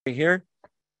Here.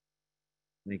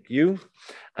 Thank you.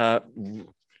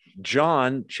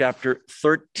 John chapter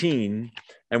 13,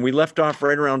 and we left off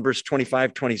right around verse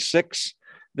 25, 26.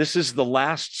 This is the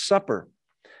Last Supper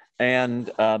and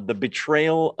the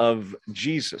betrayal of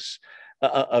Jesus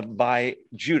by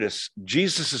Judas.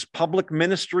 Jesus's public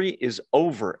ministry is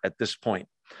over at this point.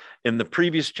 In the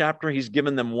previous chapter, he's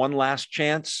given them one last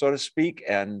chance, so to speak,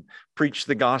 and preached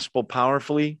the gospel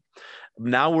powerfully.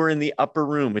 Now we're in the upper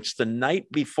room. It's the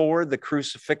night before the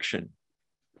crucifixion.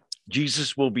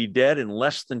 Jesus will be dead in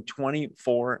less than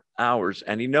 24 hours,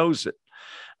 and he knows it.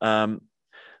 The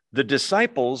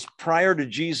disciples, prior to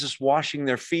Jesus washing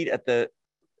their feet at the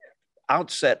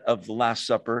outset of the Last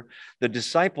Supper, the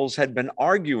disciples had been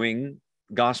arguing,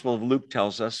 Gospel of Luke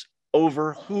tells us,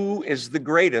 over who is the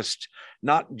greatest,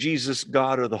 not Jesus,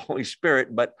 God, or the Holy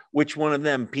Spirit, but which one of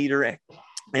them, Peter,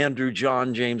 Andrew,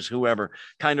 John, James, whoever.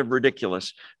 Kind of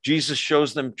ridiculous. Jesus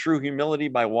shows them true humility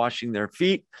by washing their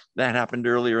feet. That happened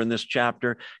earlier in this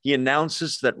chapter. He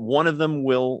announces that one of them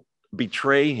will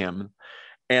betray him,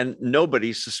 and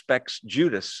nobody suspects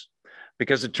Judas,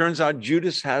 because it turns out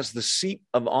Judas has the seat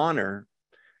of honor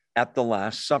at the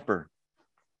Last Supper,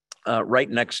 right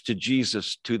next to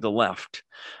Jesus to the left.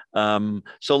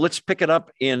 So let's pick it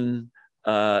up in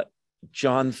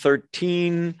John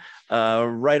 13,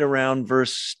 right around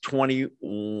verse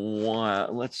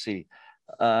 21. Let's see.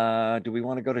 Do we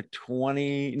want to go to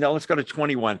 20? No, let's go to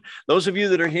 21. Those of you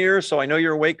that are here, so I know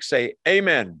you're awake, say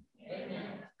amen. Amen.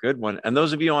 Good one. And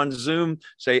those of you on Zoom,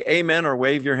 say amen or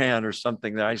wave your hand or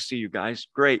something that I see you guys.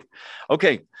 Great.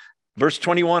 Okay. Verse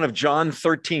 21 of John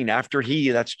 13, after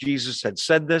that's Jesus, had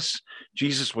said this,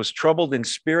 Jesus was troubled in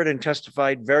spirit and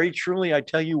testified, very truly, I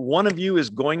tell you, one of you is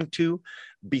going to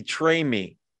betray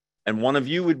me, and one of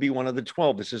you would be one of the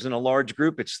 12. This isn't a large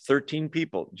group. It's 13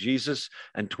 people, Jesus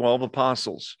and 12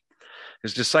 apostles.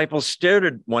 His disciples stared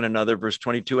at one another, verse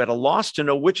 22, at a loss to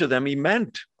know which of them he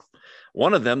meant.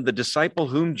 One of them, the disciple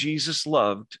whom Jesus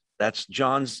loved, that's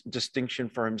John's distinction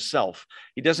for himself.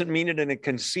 He doesn't mean it in a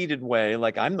conceited way,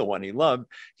 like I'm the one he loved.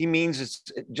 He means it's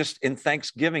just in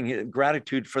thanksgiving,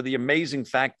 gratitude for the amazing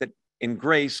fact that in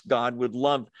grace, God would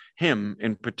love him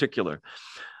in particular.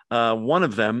 One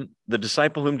of them, the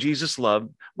disciple whom Jesus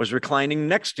loved, was reclining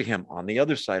next to him on the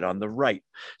other side, on the right.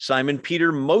 Simon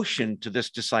Peter motioned to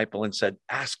this disciple and said,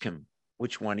 ask him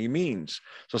which one he means.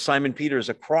 So Simon Peter is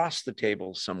across the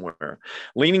table somewhere.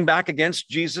 Leaning back against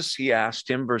Jesus, he asked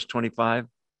him, verse 25,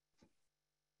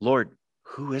 Lord,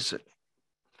 who is it?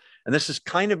 And this is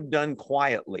kind of done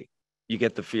quietly. You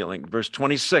get the feeling. Verse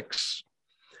 26,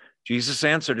 Jesus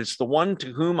answered, it's the one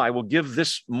to whom I will give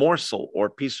this morsel or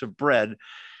piece of bread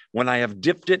when I have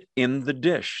dipped it in the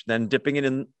dish. Then dipping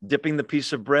the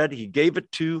piece of bread, he gave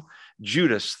it to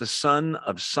Judas, the son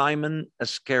of Simon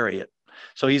Iscariot.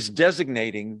 So he's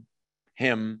designating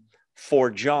him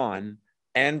for John,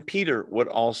 and Peter would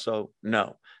also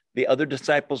know. The other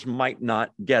disciples might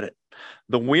not get it.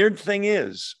 The weird thing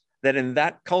is that in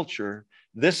that culture,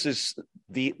 this is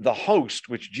the host,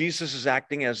 which Jesus is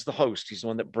acting as the host. He's the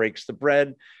one that breaks the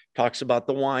bread, talks about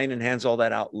the wine, and hands all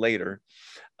that out later.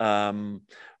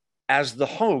 As the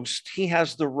host, he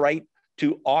has the right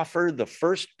to offer the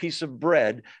first piece of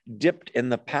bread dipped in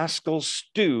the paschal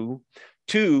stew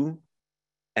to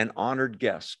an honored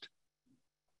guest.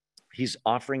 He's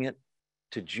offering it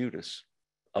to Judas,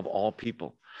 of all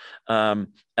people,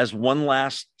 as one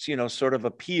last, sort of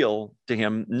appeal to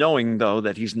him, knowing, though,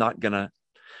 that he's not going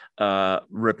to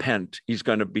repent. He's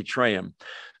going to betray him.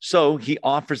 So he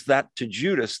offers that to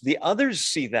Judas. The others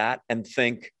see that and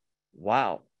think,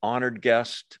 wow, honored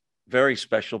guest, very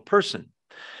special person.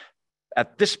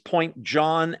 At this point,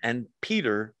 John and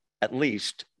Peter, at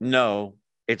least, know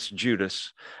it's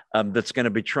Judas that's going to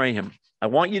betray him. I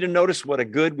want you to notice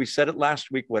we said it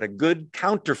last week, what a good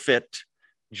counterfeit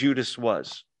Judas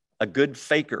was, a good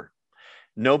faker.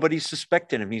 Nobody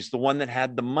suspected him. He's the one that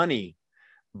had the money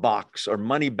box or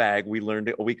money bag, we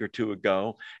learned a week or two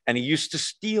ago, and he used to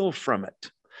steal from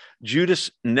it.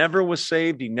 Judas never was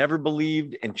saved. He never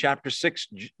believed. In chapter 6,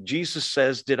 Jesus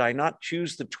says, did I not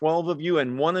choose the 12 of you,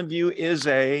 and one of you is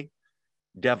a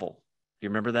devil? Do you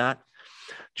remember that?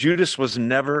 Judas was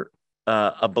never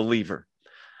a believer.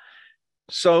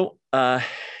 So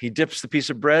he dips the piece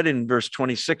of bread in verse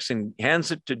 26 and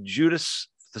hands it to Judas,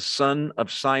 the son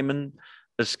of Simon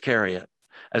Iscariot.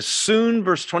 As soon,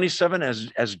 verse 27,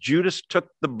 as Judas took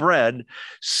the bread,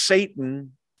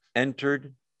 Satan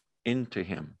entered into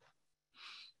him.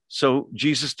 So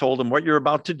Jesus told him, what you're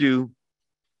about to do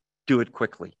it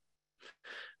quickly.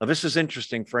 Now, this is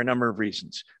interesting for a number of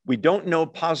reasons. We don't know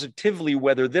positively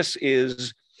whether this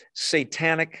is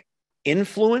satanic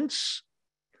influence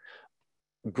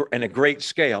in a great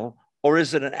scale, or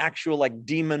is it an actual like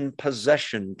demon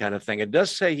possession kind of thing? It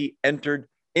does say he entered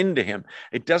into him.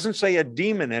 It doesn't say a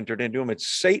demon entered into him. It's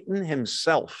Satan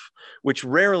himself, which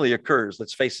rarely occurs.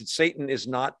 Let's face it, Satan is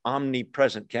not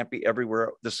omnipresent, can't be everywhere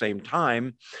at the same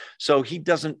time. So he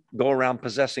doesn't go around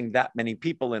possessing that many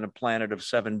people in a planet of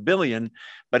 7 billion.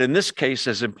 But in this case,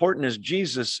 as important as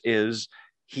Jesus is,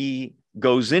 he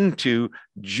goes into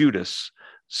Judas.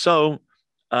 So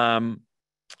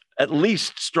at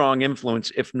least strong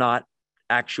influence, if not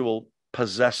actual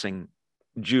possessing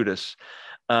Judas.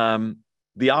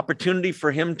 The opportunity for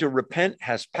him to repent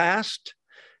has passed.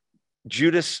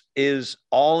 Judas is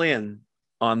all in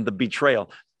on the betrayal.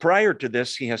 Prior to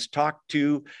this, he has talked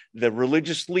to the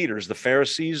religious leaders, the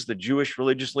Pharisees, the Jewish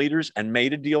religious leaders, and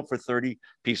made a deal for 30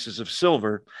 pieces of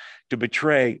silver to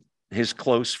betray his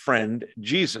close friend,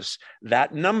 Jesus.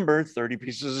 That number, 30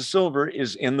 pieces of silver,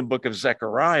 is in the book of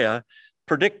Zechariah,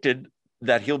 predicted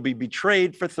that he'll be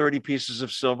betrayed for 30 pieces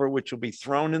of silver, which will be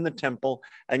thrown in the temple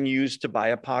and used to buy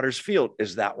a potter's field.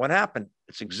 Is that what happened?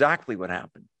 It's exactly what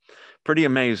happened. Pretty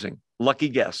amazing. Lucky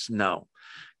guess? No.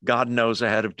 God knows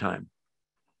ahead of time.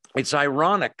 It's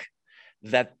ironic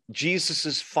that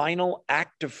Jesus's final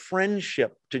act of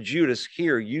friendship to Judas,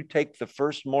 here, you take the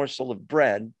first morsel of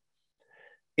bread,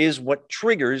 is what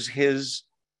triggers his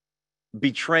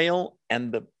betrayal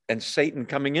and Satan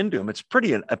coming into him. It's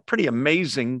a pretty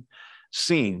amazing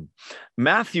scene.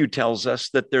 Matthew tells us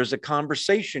that there's a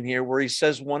conversation here where he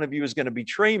says, one of you is going to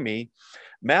betray me.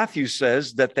 Matthew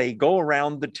says that they go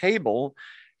around the table,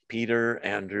 Peter,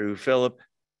 Andrew, Philip.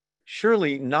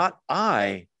 Surely not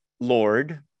I,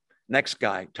 Lord. Next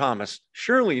guy, Thomas.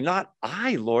 Surely not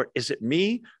I, Lord. Is it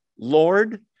me,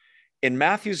 Lord? In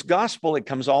Matthew's gospel, it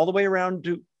comes all the way around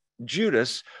to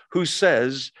Judas, who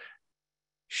says,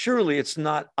 surely it's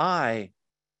not I,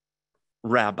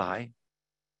 Rabbi.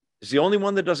 Is the only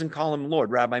one that doesn't call him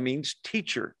Lord. Rabbi means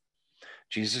teacher.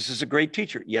 Jesus is a great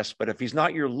teacher. Yes, but if he's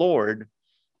not your Lord,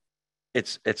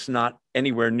 it's not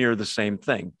anywhere near the same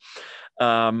thing.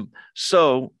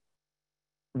 So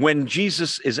when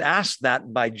Jesus is asked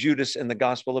that by Judas in the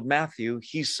Gospel of Matthew,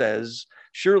 he says,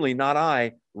 surely not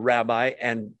I, Rabbi.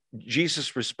 And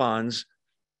Jesus responds,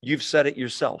 you've said it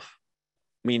yourself,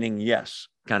 meaning yes,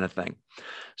 kind of thing.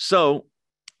 So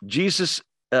Jesus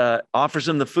offers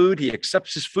him the food. He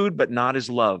accepts his food, but not his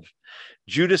love.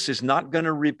 Judas is not going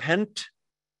to repent.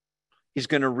 He's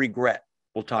going to regret.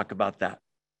 We'll talk about that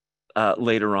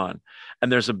later on.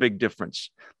 And there's a big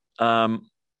difference.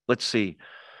 Let's see.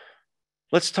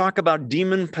 Let's talk about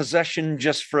demon possession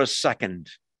just for a second.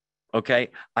 Okay.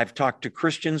 I've talked to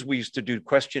Christians. We used to do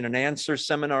question and answer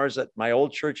seminars at my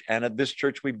old church, and at this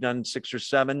church, we've done 6 or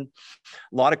 7.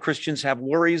 A lot of Christians have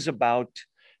worries about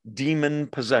demon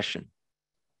possession.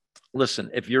 Listen,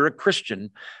 if you're a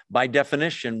Christian, by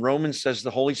definition, Romans says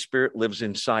the Holy Spirit lives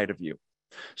inside of you.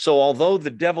 So although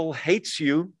the devil hates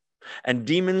you and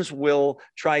demons will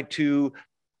try to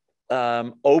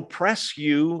oppress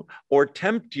you or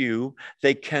tempt you,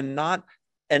 they cannot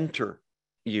enter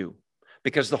you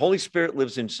because the Holy Spirit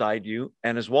lives inside you.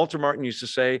 And as Walter Martin used to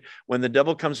say, when the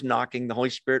devil comes knocking, the Holy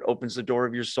Spirit opens the door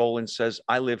of your soul and says,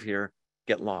 I live here,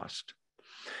 get lost.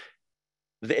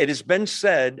 It has been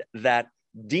said that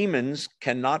demons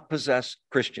cannot possess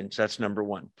Christians. That's number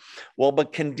one. Well,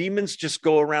 but can demons just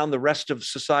go around the rest of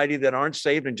society that aren't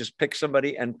saved and just pick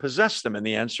somebody and possess them? And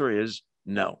the answer is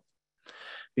no.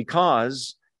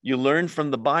 Because you learn from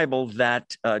the Bible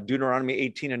that Deuteronomy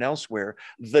 18 and elsewhere,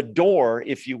 the door,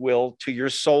 if you will, to your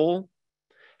soul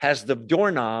has the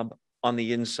doorknob on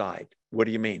the inside. What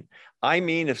do you mean? I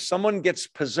mean, if someone gets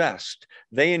possessed,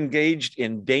 they engaged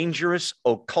in dangerous,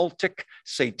 occultic,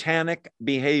 satanic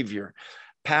behavior,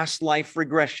 past life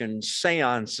regression,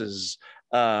 seances,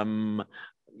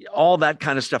 all that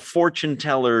kind of stuff, fortune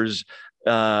tellers,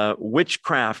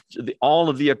 witchcraft, all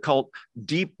of the occult,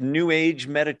 deep new age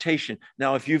meditation.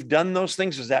 Now, if you've done those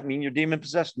things, does that mean you're demon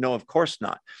possessed? No, of course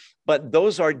not. But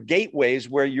those are gateways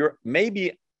where you're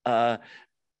maybe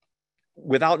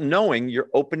without knowing, you're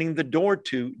opening the door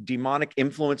to demonic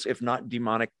influence, if not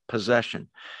demonic possession.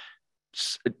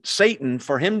 Satan,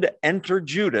 for him to enter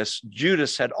Judas,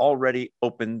 Judas had already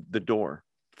opened the door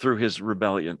through his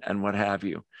rebellion and what have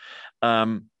you.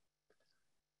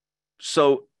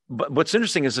 So, but what's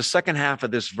interesting is the second half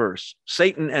of this verse.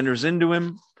 Satan enters into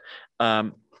him,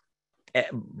 but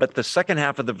the second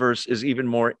half of the verse is even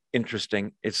more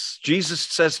interesting. It's Jesus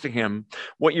says to him,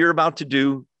 what you're about to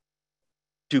do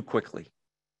quickly.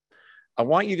 I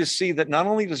want you to see that not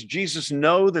only does Jesus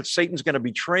know that Satan's going to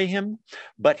betray him,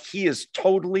 but he is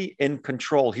totally in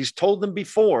control. He's told them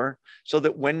before so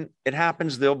that when it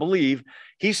happens, they'll believe.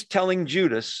 He's telling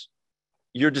Judas,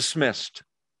 you're dismissed.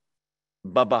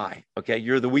 Bye-bye. Okay.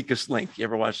 You're the weakest link. You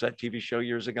ever watch that TV show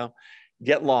years ago?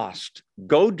 Get lost.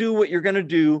 Go do what you're going to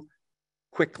do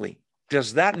quickly.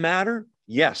 Does that matter?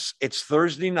 Yes. It's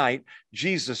Thursday night.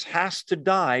 Jesus has to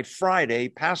die Friday,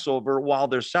 Passover, while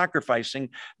they're sacrificing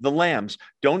the lambs.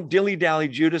 Don't dilly-dally,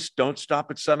 Judas. Don't stop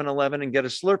at 7-Eleven and get a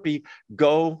Slurpee.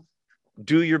 Go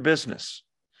do your business.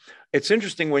 It's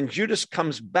interesting when Judas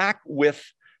comes back with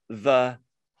the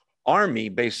army,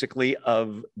 basically,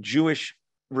 of Jewish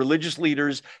religious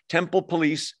leaders, temple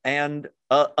police, and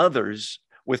others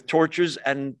with torches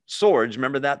and swords.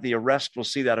 Remember that? The arrest, we'll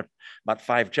see that about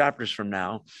 5 chapters from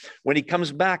now. When he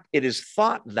comes back, it is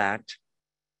thought that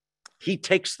he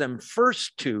takes them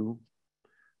first to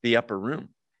the upper room.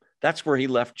 That's where he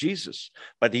left Jesus,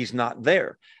 but he's not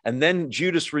there. And then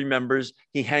Judas remembers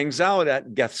he hangs out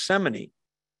at Gethsemane.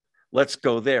 Let's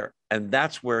go there. And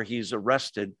that's where he's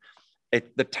arrested.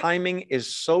 The timing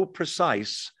is so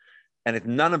precise, and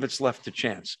none of it's left to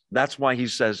chance. That's why he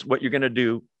says, what you're going to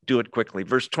do it quickly.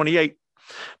 Verse 28,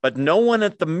 but no one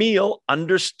at the meal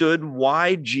understood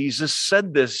why Jesus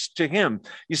said this to him.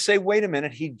 You say, wait a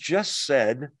minute, he just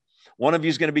said, one of you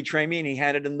is going to betray me, and he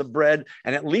handed him the bread,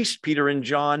 and at least Peter and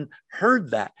John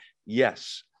heard that.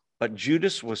 Yes, but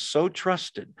Judas was so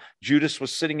trusted. Judas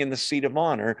was sitting in the seat of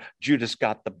honor. Judas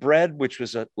got the bread, which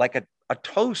was like a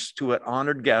toast to an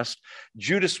honored guest.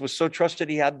 Judas was so trusted,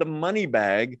 he had the money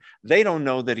bag. They don't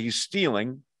know that he's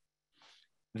stealing.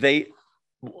 Well,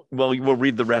 we'll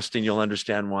read the rest and you'll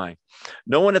understand why.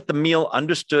 No one at the meal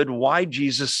understood why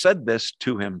Jesus said this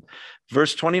to him.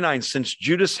 Verse 29, since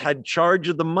Judas had charge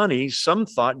of the money, some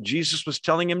thought Jesus was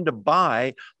telling him to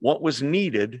buy what was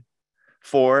needed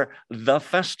for the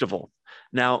festival.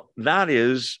 Now, that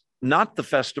is not the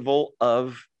festival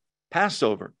of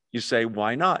Passover. You say,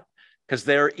 why not? Because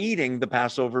they're eating the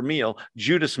Passover meal.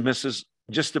 Judas misses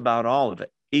just about all of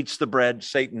it. Eats the bread,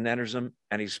 Satan enters him,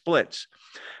 and he splits.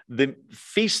 The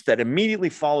feast that immediately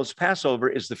follows Passover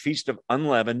is the Feast of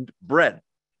Unleavened Bread.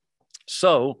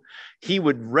 So he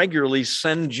would regularly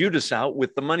send Judas out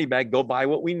with the money bag, go buy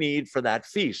what we need for that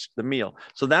feast, the meal.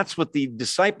 So that's what the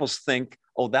disciples think.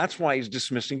 Oh, that's why he's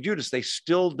dismissing Judas. They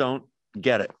still don't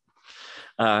get it.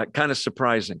 Kind of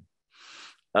surprising.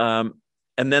 And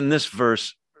then this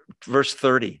verse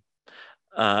 30.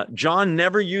 John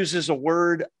never uses a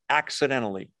word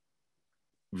accidentally.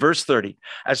 Verse 30,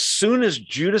 as soon as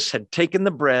Judas had taken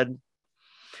the bread,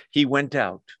 he went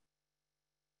out,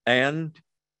 and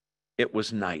it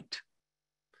was night.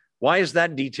 Why is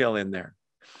that detail in there?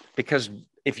 Because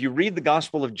if you read the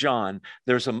Gospel of John,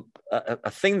 there's a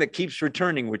thing that keeps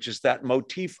returning, which is that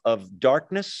motif of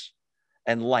darkness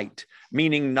and light,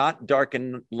 meaning not dark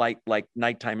and light like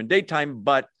nighttime and daytime,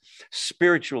 but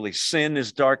spiritually, sin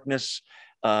is darkness.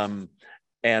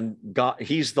 And God,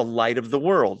 he's the light of the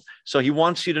world. So he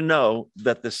wants you to know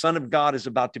that the Son of God is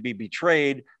about to be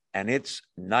betrayed, and it's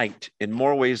night in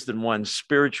more ways than one.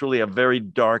 Spiritually, a very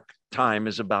dark time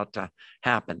is about to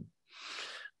happen.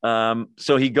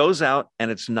 So he goes out, and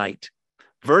it's night.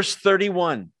 Verse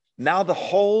 31. Now the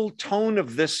whole tone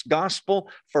of this gospel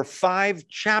for 5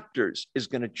 chapters is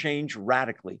going to change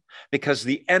radically because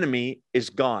the enemy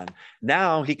is gone.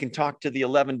 Now he can talk to the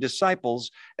 11 disciples,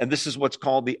 and this is what's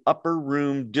called the upper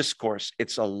room discourse.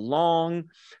 It's a long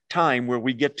time where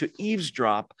we get to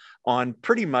eavesdrop on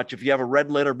pretty much, if you have a red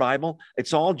letter Bible,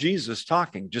 it's all Jesus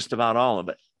talking, just about all of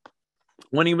it.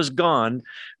 When he was gone,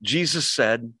 Jesus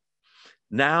said,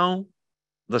 now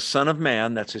the Son of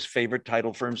Man, that's his favorite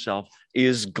title for himself,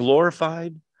 is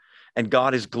glorified, and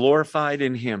God is glorified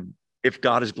in him. If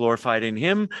God is glorified in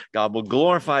him, God will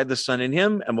glorify the Son in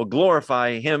him and will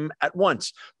glorify him at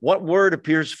once. What word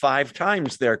appears 5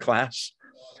 times there, class?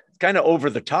 It's kind of over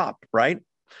the top, right?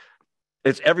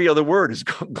 It's every other word is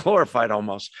glorified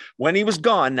almost. When he was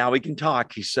gone, now he can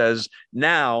talk. He says,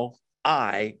 now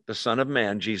I, the Son of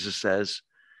Man, Jesus says,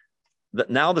 that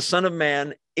now the Son of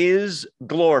Man is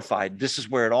glorified. This is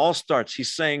where it all starts.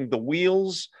 He's saying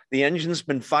the engine's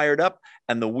been fired up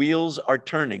and the wheels are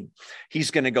turning.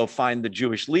 He's going to go find the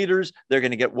Jewish leaders. They're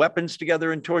going to get weapons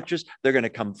together and torches. They're going to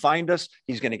come find us.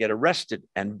 He's going to get arrested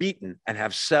and beaten and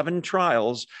have 7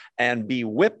 trials and be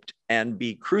whipped and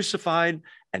be crucified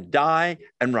and die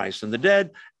and rise from the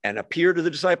dead and appear to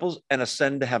the disciples and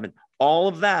ascend to heaven. All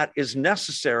of that is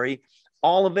necessary.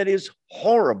 All of it is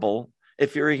horrible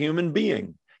if you're a human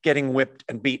being, getting whipped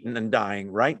and beaten and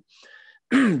dying, right?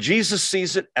 Jesus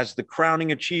sees it as the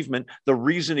crowning achievement, the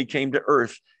reason he came to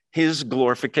earth, his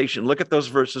glorification. Look at those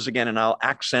verses again, and I'll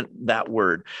accent that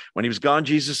word. When he was gone,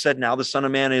 Jesus said, now the Son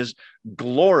of Man is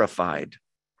glorified,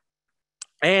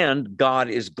 and God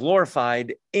is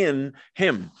glorified in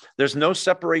him. There's no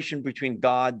separation between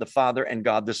God the Father and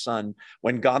God the Son.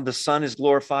 When God the Son is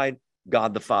glorified,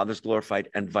 God the Father is glorified,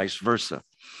 and vice versa.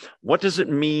 What does it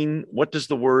mean? What does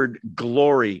the word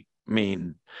glory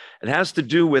mean? It has to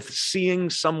do with seeing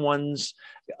someone's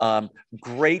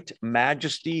great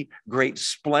majesty, great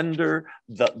splendor,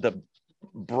 the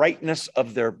brightness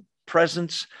of their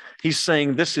presence. He's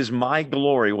saying, this is my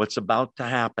glory, what's about to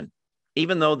happen,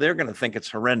 even though they're going to think it's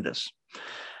horrendous.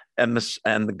 And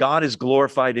the God is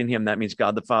glorified in him. That means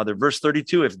God the Father. Verse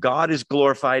 32, if God is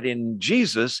glorified in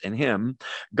Jesus, in him,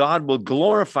 God will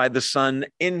glorify the Son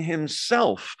in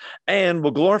himself and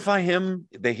will glorify him,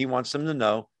 that he wants them to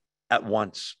know, at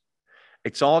once.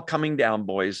 It's all coming down,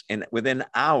 boys, and within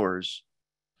hours,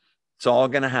 it's all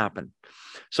going to happen.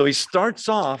 So he starts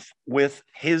off with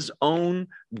his own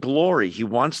glory. He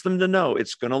wants them to know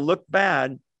it's going to look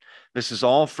bad. This is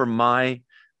all for my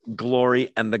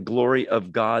glory and the glory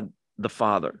of God the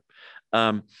Father.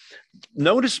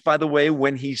 Notice, by the way,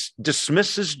 when he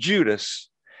dismisses Judas,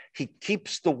 he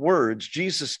keeps the words,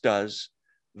 Jesus does,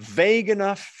 vague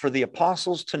enough for the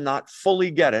apostles to not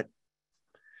fully get it,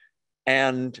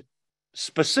 and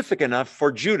specific enough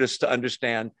for Judas to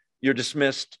understand, you're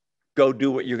dismissed, go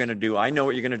do what you're going to do. I know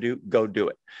what you're going to do, go do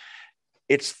it.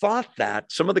 It's thought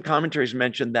that some of the commentaries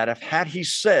mentioned that had he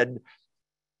said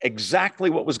exactly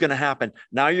what was going to happen,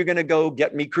 now you're going to go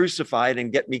get me crucified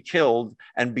and get me killed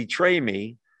and betray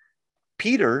me,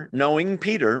 Peter, knowing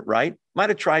Peter, right, might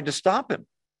have tried to stop him,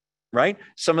 right?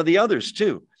 Some of the others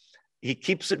too. He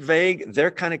keeps it vague.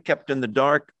 They're kind of kept in the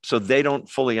dark, so they don't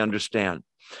fully understand.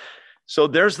 So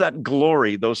there's that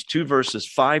glory, those two verses,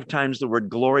 5 times the word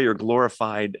glory or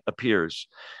glorified appears.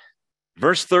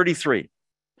 Verse 33,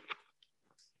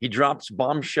 he drops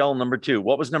bombshell number 2.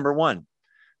 What was number 1?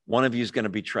 One of you is going to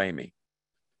betray me.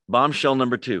 Bombshell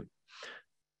number 2,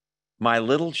 my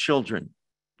little children,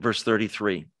 verse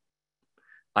 33,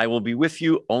 I will be with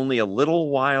you only a little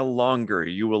while longer.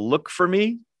 You will look for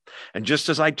me. And just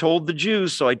as I told the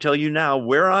Jews, so I tell you now,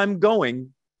 where I'm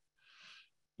going,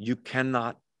 you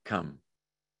cannot come.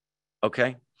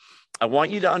 Okay? I want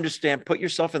you to understand, put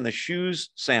yourself in the shoes,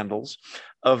 sandals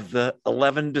of the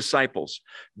 11 disciples.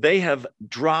 They have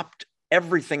dropped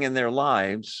everything in their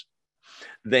lives.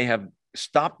 They have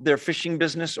stopped their fishing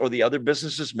business or the other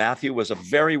businesses. Matthew was a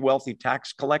very wealthy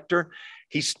tax collector.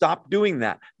 He stopped doing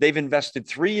that. They've invested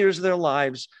 3 years of their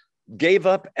lives, gave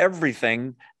up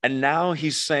everything, and now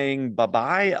he's saying,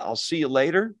 bye-bye, I'll see you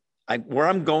later. Where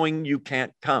I'm going, you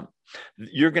can't come.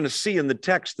 You're going to see in the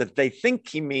text that they think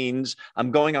he means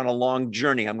I'm going on a long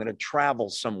journey. I'm going to travel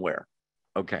somewhere.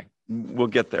 Okay, we'll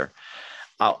get there.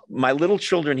 My little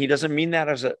children, he doesn't mean that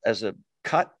as a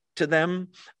cut to them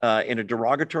in a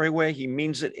derogatory way. He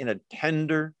means it in a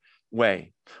tender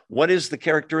way. What are the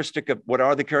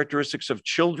characteristics of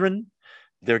children?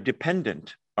 They're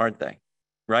dependent, aren't they?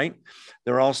 Right?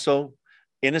 They're also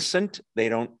innocent. They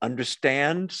don't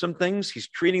understand some things. He's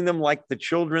treating them like the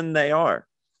children they are.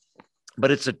 But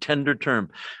it's a tender term.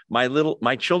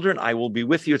 My children, I will be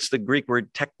with you. It's the Greek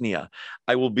word teknia.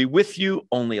 I will be with you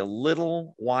only a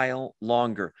little while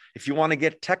longer. If you want to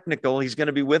get technical, he's going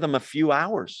to be with them a few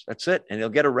hours. That's it. And he'll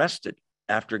get arrested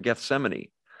after Gethsemane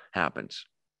happens.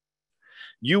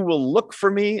 You will look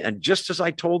for me. And just as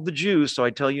I told the Jews, so I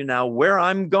tell you now, where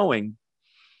I'm going,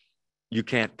 you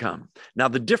can't come. Now,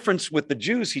 the difference with the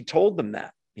Jews, he told them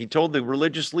that. He told the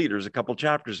religious leaders a couple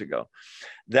chapters ago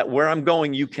that where I'm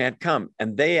going, you can't come.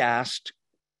 And they asked,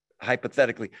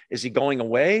 hypothetically, is he going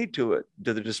away to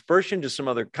the dispersion to some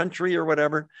other country or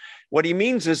whatever? What he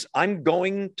means is, I'm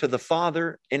going to the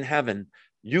Father in heaven.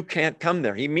 You can't come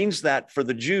there. He means that for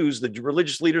the Jews, the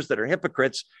religious leaders that are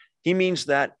hypocrites, he means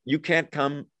that you can't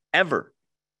come ever.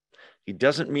 He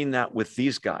doesn't mean that with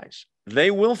these guys.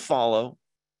 They will follow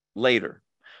later.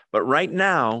 But right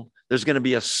now, there's going to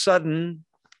be a sudden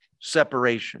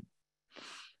separation.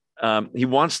 He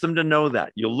wants them to know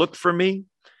that. You'll look for me.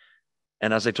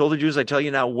 And as I told the Jews, I tell you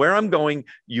now, where I'm going,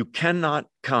 you cannot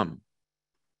come.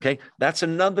 Okay, that's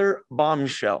another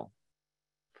bombshell.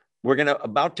 We're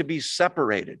about to be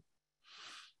separated.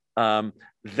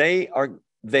 They've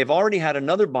already had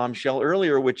another bombshell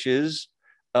earlier, which is,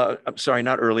 I'm sorry,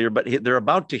 not earlier, but they're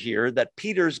about to hear that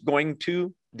Peter's going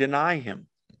to deny him.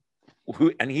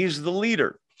 And he's the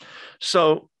leader.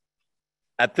 So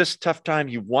at this tough time,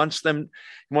 he wants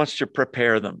to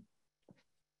prepare them.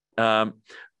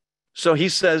 So he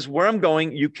says, where I'm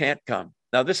going, you can't come.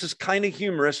 Now, this is kind of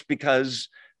humorous because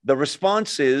the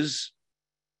response is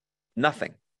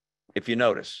nothing, if you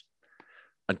notice,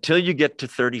 until you get to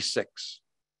 36.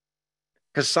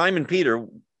 Because Simon Peter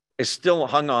is still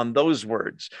hung on those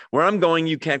words. Where I'm going,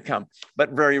 you can't come.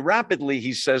 But very rapidly,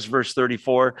 he says, verse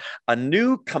 34, a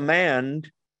new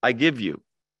command I give you.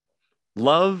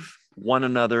 Love one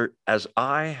another as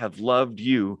I have loved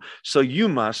you. So you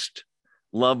must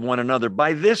love one another.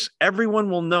 By this, everyone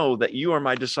will know that you are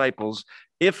my disciples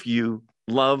if you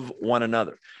love one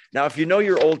another. Now, if you know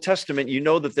your Old Testament, you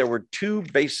know that there were two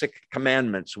basic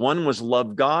commandments. One was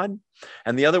love God,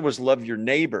 and the other was love your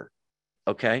neighbor.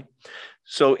 Okay.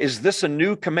 So is this a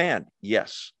new command?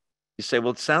 Yes. You say,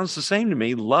 well, it sounds the same to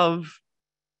me. Love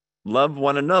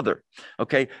one another.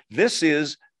 Okay. This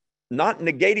is not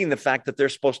negating the fact that they're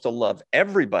supposed to love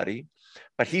everybody,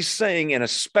 but he's saying in a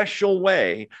special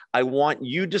way, I want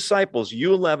you disciples,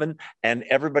 you 11, and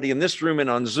everybody in this room and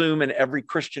on Zoom and every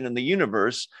Christian in the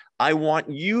universe, I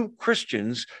want you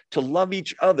Christians to love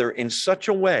each other in such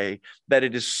a way that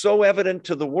it is so evident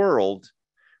to the world.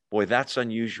 Boy, that's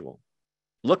unusual.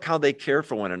 Look how they care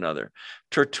for one another.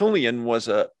 Tertullian was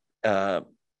a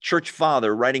church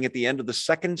father writing at the end of the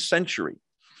 2nd century,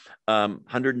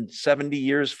 170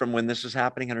 years from when this is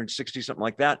happening, 160, something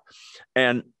like that.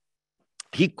 And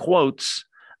he quotes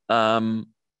how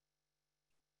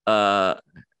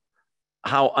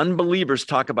unbelievers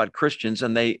talk about Christians,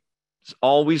 and they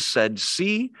always said,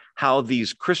 see how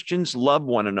these Christians love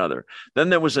one another. Then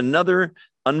there was another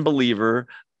unbeliever,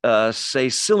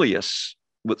 Caecilius,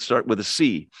 start with a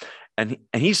C. And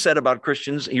he said about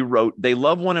Christians, he wrote, they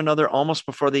love one another almost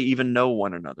before they even know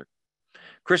one another.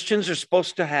 Christians are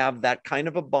supposed to have that kind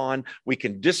of a bond. We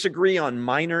can disagree on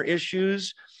minor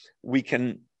issues. We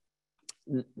can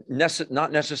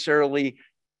not necessarily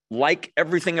like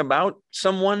everything about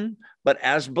someone, but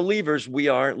as believers, we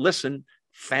are, listen,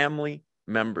 family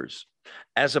members.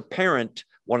 As a parent,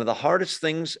 one of the hardest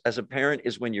things as a parent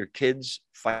is when your kids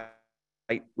fight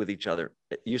with each other.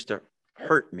 It used to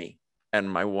hurt me and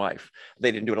my wife.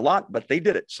 They didn't do it a lot, but they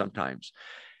did it sometimes.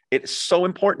 It's so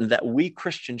important that we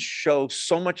Christians show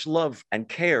so much love and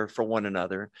care for one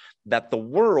another that the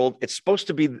world, it's supposed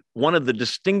to be one of the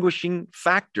distinguishing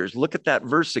factors. Look at that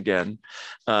verse again.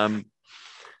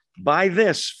 By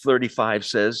this, 35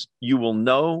 says,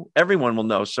 everyone will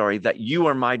know, that you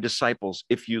are my disciples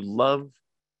if you love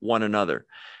one another.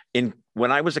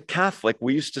 When I was a Catholic,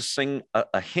 we used to sing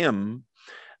a hymn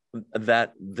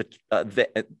that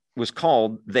was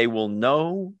called, They Will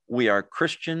Know We Are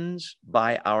Christians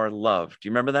by Our Love. Do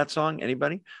you remember that song?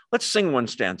 Anybody? Let's sing one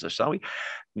stanza, shall we?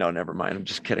 No, never mind. I'm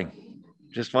just kidding.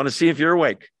 Just want to see if you're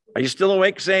awake. Are you still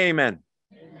awake? Say amen.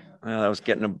 That was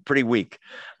getting pretty weak.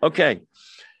 Okay.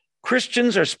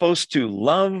 Christians are supposed to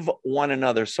love one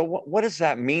another. So what does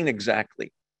that mean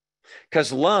exactly?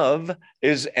 Because love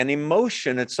is an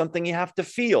emotion. It's something you have to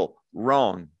feel.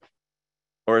 Wrong.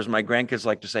 Or as my grandkids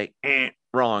like to say,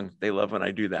 wrong. They love when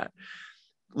I do that.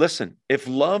 Listen, if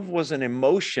love was an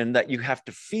emotion that you have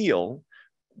to feel,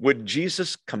 would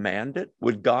Jesus command it?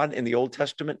 Would God in the Old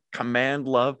Testament command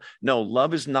love? No,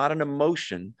 love is not an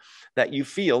emotion that you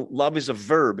feel. Love is a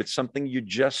verb. It's something you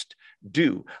just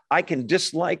do. I can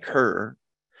dislike her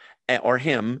or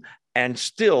him and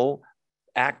still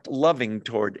act loving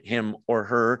toward him or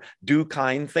her, do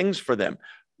kind things for them.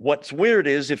 What's weird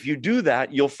is if you do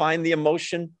that, you'll find the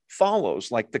emotion follows,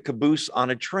 like the caboose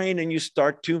on a train, and you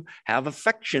start to have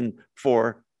affection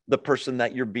for the person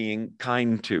that you're being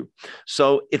kind to.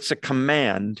 So it's a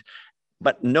command,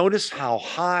 but notice how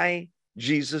high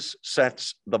Jesus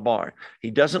sets the bar.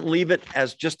 He doesn't leave it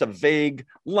as just a vague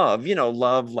love,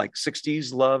 love like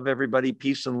 60s, love everybody,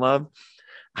 peace and love.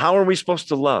 How are we supposed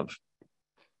to love?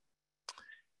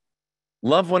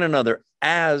 Love one another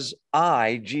as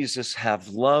I, Jesus, have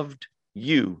loved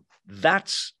you.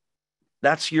 That's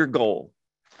your goal.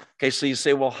 Okay, so you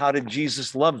say, well, how did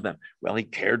Jesus love them? Well, he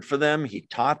cared for them. He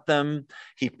taught them.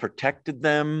 He protected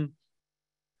them,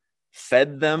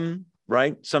 fed them,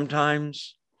 right?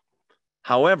 Sometimes.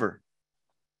 However,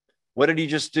 what did he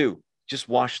just do? Just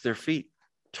wash their feet.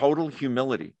 Total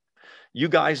humility. You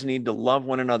guys need to love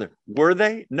one another. Were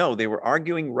they? No, they were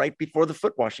arguing right before the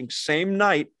foot washing. Same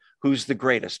night, who's the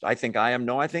greatest? I think I am.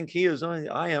 No, I think he is.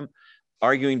 I am.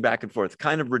 Arguing back and forth.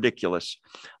 Kind of ridiculous.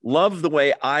 Love the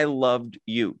way I loved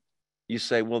you. You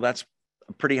say, well, that's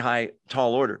a pretty high,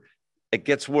 tall order. It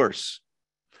gets worse.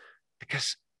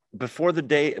 Because before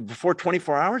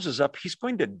 24 hours is up, he's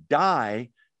going to die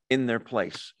in their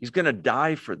place. He's going to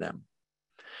die for them.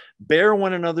 Bear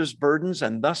one another's burdens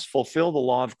and thus fulfill the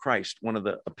law of Christ, one of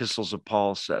the epistles of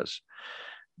Paul says.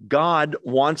 God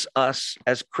wants us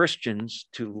as Christians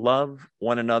to love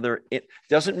one another. It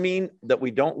doesn't mean that we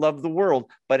don't love the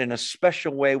world, but in a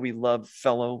special way, we love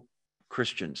fellow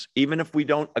Christians. Even if we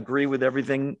don't agree with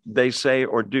everything they say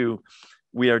or do,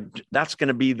 That's going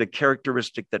to be the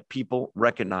characteristic that people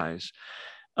recognize.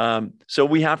 So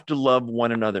we have to love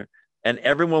one another, and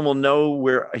everyone will know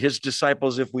we're his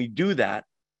disciples if we do that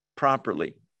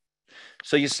properly.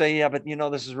 So you say, yeah, but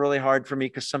this is really hard for me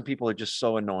because some people are just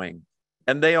so annoying,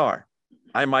 and they are.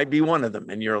 I might be one of them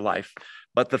in your life.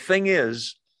 But the thing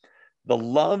is, the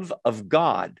love of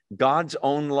God, God's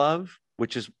own love,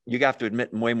 which is, you have to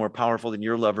admit, way more powerful than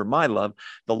your love or my love.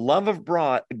 The love of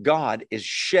God is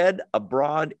shed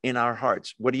abroad in our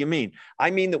hearts. What do you mean? I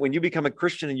mean that when you become a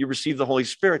Christian and you receive the Holy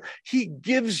Spirit, he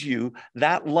gives you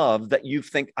that love that you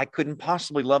think, I couldn't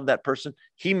possibly love that person.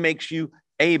 He makes you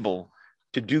able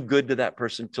to do good to that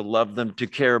person, to love them, to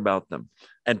care about them,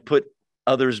 and put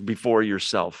others before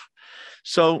yourself.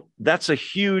 So that's a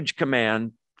huge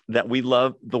command, that we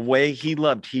love the way he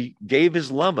loved. He gave his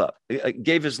love up,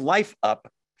 gave his life up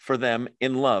for them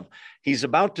in love. He's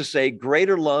about to say,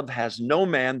 greater love has no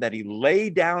man that he lay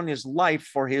down his life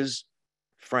for his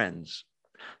friends.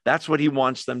 That's what he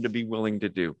wants them to be willing to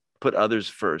do, put others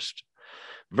first.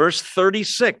 Verse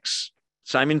 36,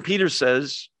 Simon Peter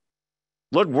says,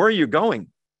 Lord, where are you going?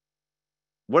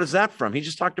 What is that from? He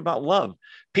just talked about love.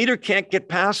 Peter can't get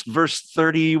past verse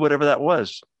 30, whatever that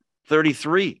was,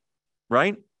 33,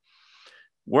 right?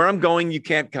 Where I'm going, you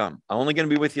can't come. I'm only going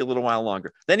to be with you a little while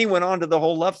longer. Then he went on to the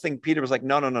whole love thing. Peter was like,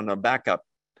 no, back up.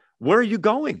 Where are you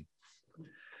going?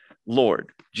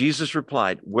 Lord, Jesus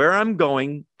replied, where I'm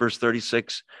going, verse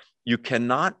 36, you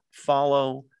cannot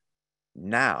follow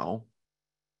now,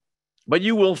 but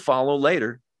you will follow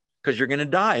later, because you're going to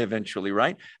die eventually,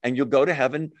 right? And you'll go to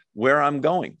heaven where I'm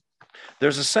going.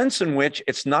 There's a sense in which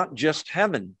it's not just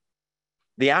heaven,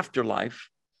 the afterlife,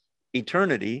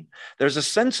 eternity. There's a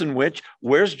sense in which,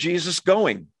 where's Jesus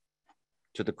going?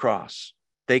 To the cross.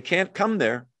 They can't come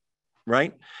there,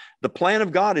 right? The plan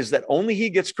of God is that only he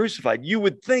gets crucified. You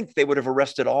would think they would have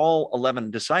arrested all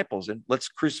 11 disciples and let's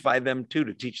crucify them too,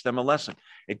 to teach them a lesson.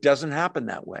 It doesn't happen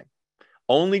that way.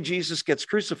 Only Jesus gets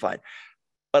crucified.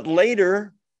 But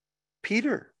later,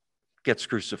 Peter gets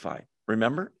crucified.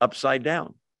 Remember? Upside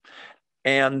down.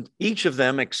 And each of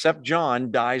them, except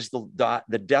John, dies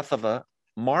the death of a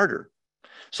martyr.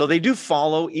 So they do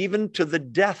follow even to the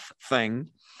death thing,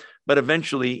 but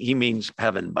eventually he means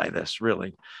heaven by this,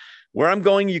 really. Where I'm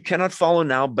going, you cannot follow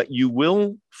now, but you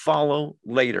will follow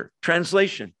later.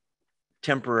 Translation,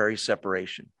 temporary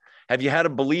separation. Have you had a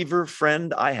believer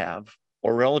friend? I have,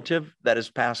 or relative that has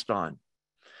passed on.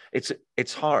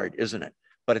 It's hard, isn't it?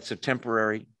 But it's a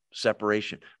temporary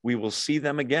separation. We will see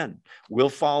them again. We'll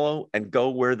follow and go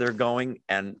where they're going,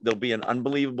 and there'll be an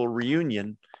unbelievable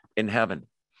reunion in heaven.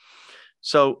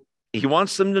 So he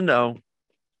wants them to know,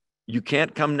 you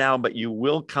can't come now, but you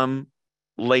will come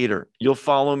later. You'll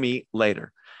follow me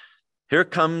later. Here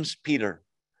comes Peter,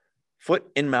 foot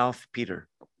in mouth Peter.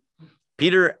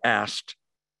 Peter asked,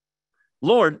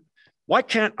 Lord, why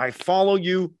can't I follow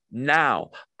you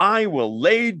now? I will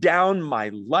lay down my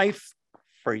life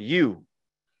for you.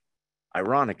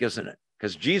 Ironic, isn't it?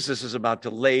 Because Jesus is about to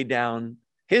lay down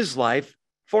his life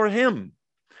for him.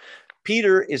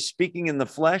 Peter is speaking in the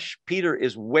flesh. Peter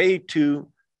is way too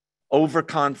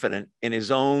overconfident in his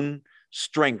own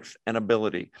strength and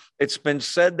ability. It's been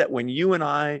said that when you and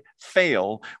I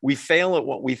fail, we fail at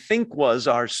what we think was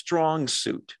our strong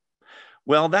suit.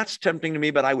 Well, that's tempting to me,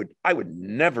 but I would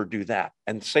never do that.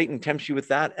 And Satan tempts you with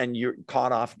that, and you're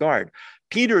caught off guard.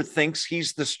 Peter thinks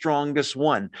he's the strongest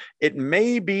one. It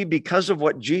may be because of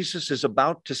what Jesus is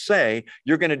about to say,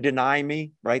 you're going to deny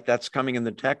me, right? That's coming in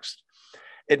the text.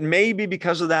 It may be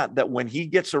because of that when he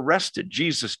gets arrested,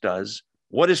 Jesus does,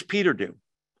 what does Peter do?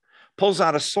 Pulls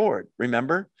out a sword,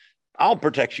 remember? I'll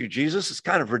protect you, Jesus. It's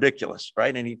kind of ridiculous,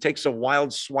 right? And he takes a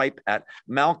wild swipe at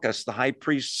Malchus, the high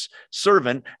priest's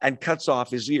servant, and cuts off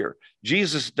his ear.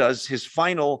 Jesus does his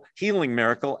final healing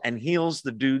miracle and heals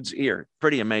the dude's ear.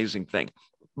 Pretty amazing thing.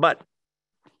 But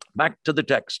back to the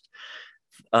text.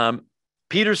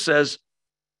 Peter says,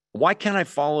 why can't I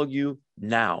follow you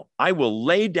now? I will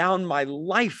lay down my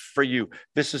life for you.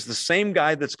 This is the same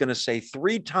guy that's going to say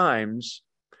 3 times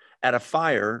at a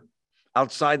fire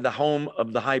outside the home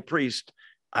of the high priest,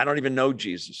 I don't even know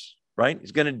Jesus, right?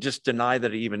 He's going to just deny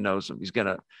that he even knows him. He's going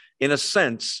to, in a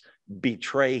sense,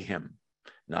 betray him.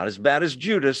 Not as bad as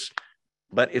Judas,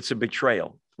 but it's a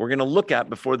betrayal. We're going to look at,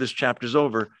 before this chapter's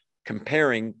over,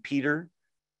 comparing Peter,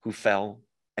 who fell,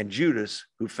 and Judas,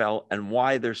 who fell, and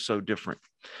why they're so different.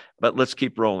 But let's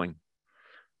keep rolling.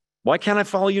 Why can't I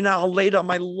follow you now? I'll lay down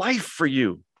my life for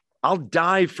you. I'll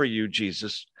die for you,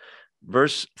 Jesus.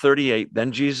 Verse 38,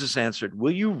 then Jesus answered,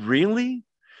 will you really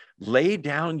lay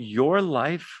down your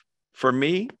life for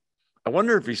me? I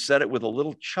wonder if he said it with a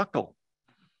little chuckle.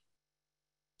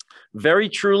 Very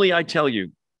truly, I tell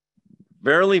you,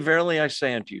 verily, verily, I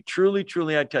say unto you, truly,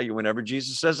 truly, I tell you, whenever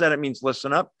Jesus says that, it means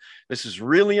listen up. This is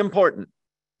really important.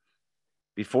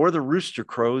 Before the rooster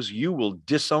crows, you will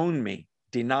disown me,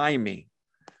 deny me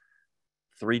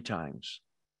 3 times.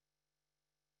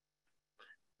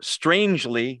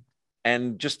 Strangely,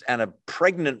 and just at a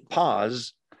pregnant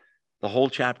pause, the whole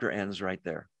chapter ends right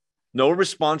there. No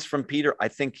response from Peter. I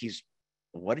think he's,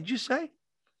 what did you say?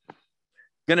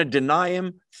 Going to deny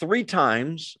him 3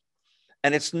 times.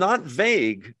 And it's not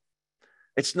vague.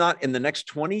 It's not in the next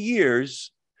 20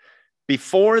 years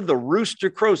before the rooster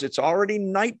crows. It's already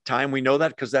nighttime. We know that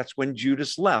because that's when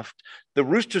Judas left. The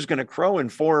rooster's going to crow in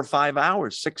 4 or 5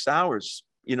 hours, 6 hours.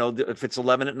 You know, if it's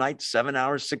 11 at night, 7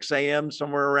 hours, 6 a.m.,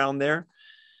 somewhere around there,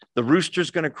 the rooster's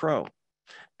going to crow.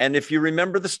 And if you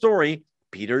remember the story,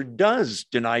 Peter does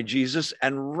deny Jesus.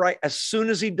 And right as soon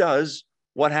as he does,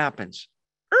 what happens?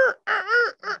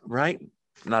 Right?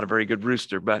 Not a very good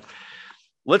rooster, but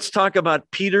let's talk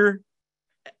about Peter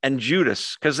and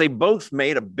Judas, because they both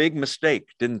made a big mistake,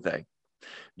 didn't they?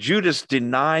 Judas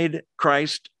denied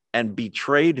Christ and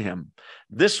betrayed him.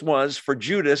 This was for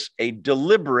Judas a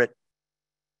deliberate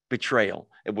betrayal.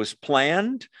 It was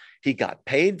planned. He got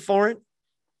paid for it.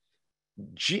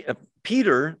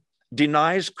 Peter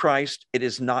denies Christ. It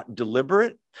is not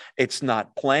deliberate. It's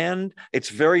not planned. It's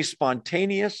very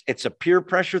spontaneous. It's a peer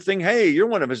pressure thing. Hey, you're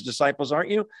one of his disciples, aren't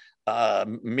you?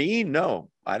 Me? No,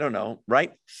 I don't know.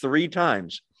 Right? 3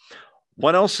 times.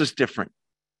 What else is different?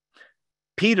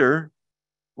 Peter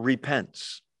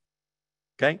repents.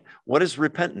 Okay. What is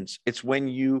repentance? It's when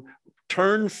you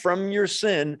turn from your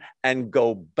sin and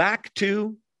go back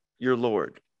to your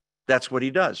Lord. That's what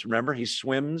he does. Remember, he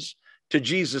swims to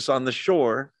Jesus on the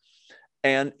shore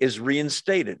and is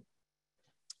reinstated.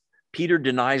 Peter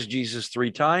denies Jesus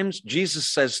 3 times. Jesus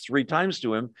says 3 times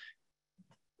to him,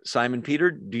 Simon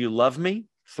Peter, do you love me?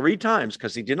 3 times,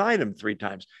 because he denied him 3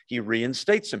 times. He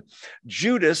reinstates him.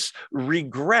 Judas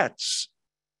regrets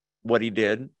what he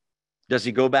did. Does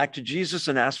he go back to Jesus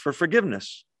and ask for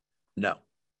forgiveness? No.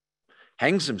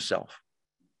 Hangs himself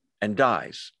and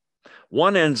dies.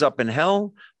 One ends up in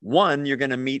hell. One you're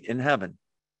going to meet in heaven.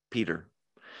 Peter.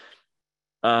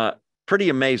 Pretty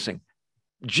amazing.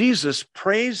 Jesus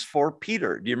prays for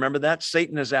Peter. Do you remember that?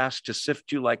 Satan has asked to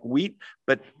sift you like wheat,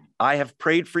 but I have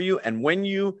prayed for you. And when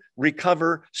you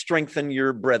recover, strengthen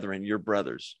your brethren, your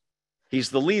brothers. He's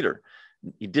the leader.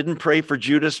 He didn't pray for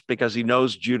Judas because he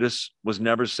knows Judas was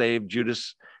never saved.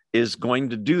 Judas is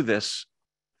going to do this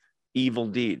evil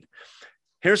deed.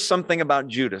 Here's something about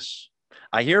Judas.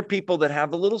 I hear people that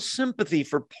have a little sympathy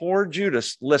for poor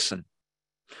Judas. Listen.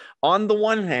 On the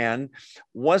one hand,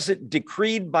 was it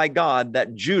decreed by God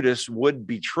that Judas would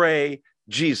betray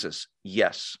Jesus?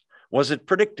 Yes. Was it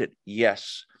predicted?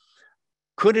 Yes.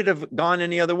 Could it have gone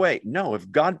any other way? No. If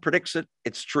God predicts it,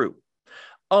 it's true.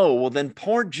 Oh, well, then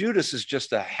poor Judas is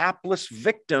just a hapless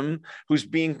victim who's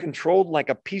being controlled like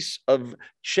a piece of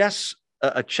chess,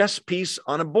 a chess piece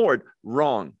on a board.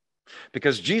 Wrong.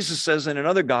 Because Jesus says in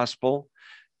another gospel,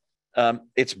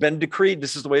 it's been decreed.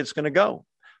 This is the way it's going to go.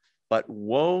 But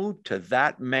woe to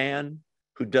that man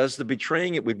who does the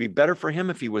betraying. It would be better for him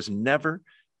if he was never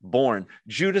born.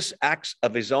 Judas acts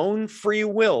of his own free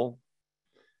will,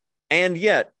 and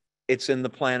yet it's in the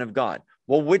plan of God.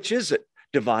 Well, which is it?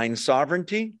 Divine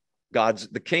sovereignty, God's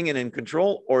the king and in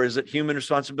control, or is it human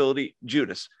responsibility?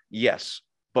 Judas. Yes,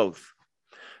 both.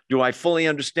 Do I fully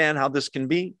understand how this can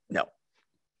be? No.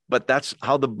 But that's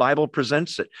how the Bible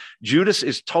presents it. Judas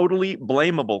is totally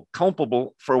blamable,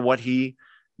 culpable for what he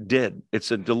did.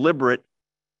 It's a deliberate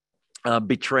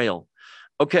betrayal.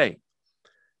 Okay,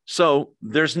 so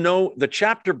the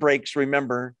chapter breaks,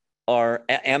 remember,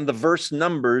 and the verse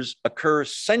numbers occur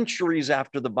centuries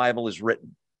after the Bible is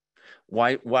written.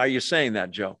 Why are you saying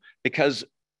that, Joe? Because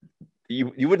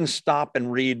you wouldn't stop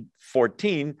and read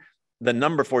 14, the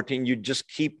number 14, you'd just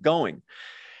keep going.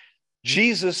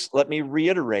 Jesus, let me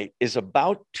reiterate, is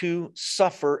about to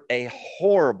suffer a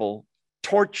horrible,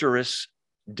 torturous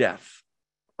death.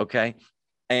 Okay.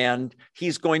 And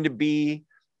he's going to be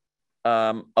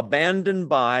abandoned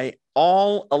by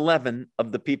all 11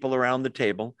 of the people around the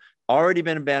table, already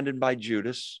been abandoned by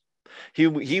Judas.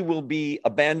 He will be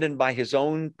abandoned by his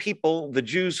own people, the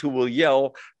Jews, who will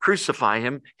yell, crucify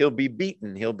him. He'll be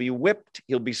beaten. He'll be whipped.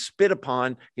 He'll be spit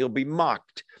upon. He'll be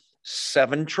mocked.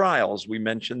 7 trials. We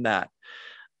mentioned that.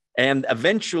 And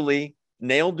eventually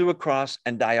nailed to a cross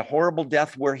and die a horrible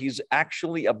death where he's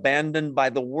actually abandoned by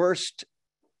the worst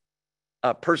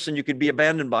person you could be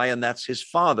abandoned by, and that's his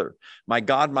father. My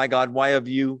God, why have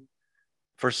you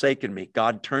forsaken me.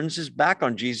 God turns his back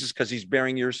on Jesus because he's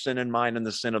bearing your sin and mine and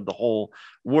the sin of the whole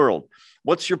world.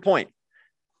 What's your point?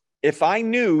 If I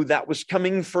knew that was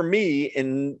coming for me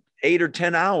in 8 or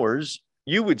 10 hours,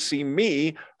 you would see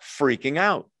me freaking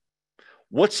out.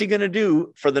 What's he going to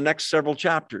do for the next several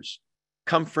chapters?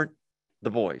 Comfort the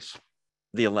boys,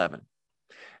 the 11.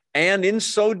 And in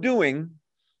so doing,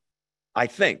 I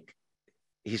think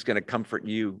he's going to comfort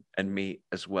you and me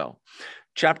as well.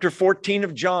 Chapter 14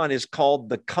 of John is called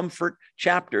the comfort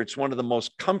chapter. It's one of the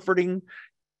most comforting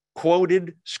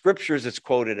quoted scriptures. It's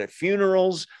quoted at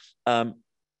funerals.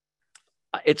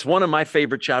 It's one of my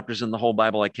favorite chapters in the whole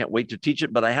Bible. I can't wait to teach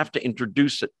it, but I have to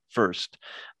introduce it first.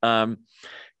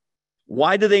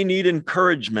 Why do they need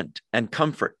encouragement and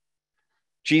comfort?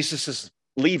 Jesus is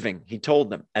leaving, he told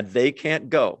them, and they can't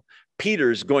go.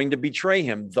 Peter's going to betray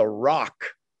him, the rock,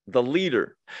 the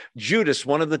leader. Judas,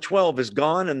 one of the 12, is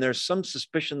gone, and there's some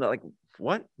suspicion that, like,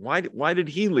 what? Why did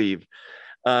he leave?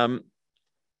 They're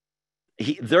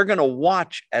going to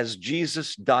watch as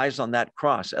Jesus dies on that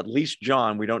cross. At least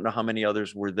John, we don't know how many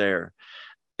others were there.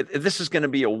 This is going to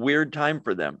be a weird time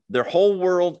for them. Their whole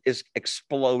world is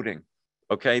exploding.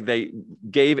 Okay, they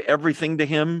gave everything to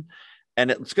him, and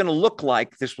it's going to look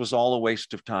like this was all a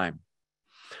waste of time.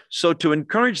 So to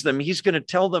encourage them, he's going to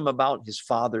tell them about his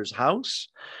Father's house,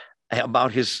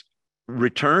 about his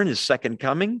return, his second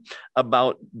coming,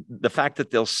 about the fact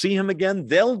that they'll see him again.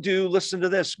 They'll do, listen to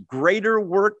this, greater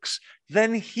works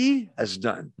than he has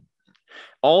done.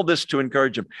 All this to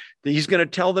encourage them. He's going to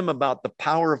tell them about the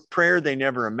power of prayer they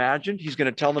never imagined. He's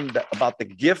going to tell them about the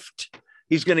gift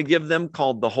he's going to give them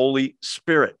called the Holy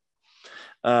Spirit.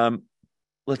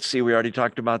 Let's see, we already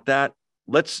talked about that.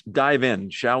 Let's dive in,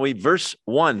 shall we? Verse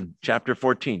 1, chapter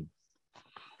 14.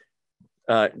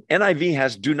 NIV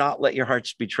has, do not let your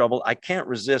hearts be troubled. I can't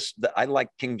resist. I like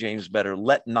King James better.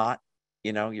 Let not,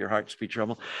 your hearts be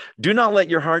troubled. Do not let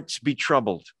your hearts be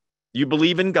troubled. You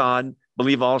believe in God,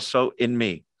 believe also in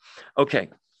me. Okay,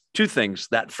 two things.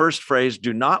 That first phrase,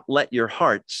 do not let your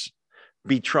hearts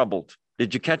be troubled.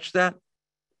 Did you catch that?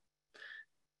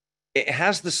 It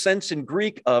has the sense in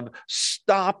Greek of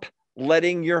stop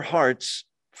letting your hearts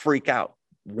freak out,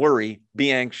 worry,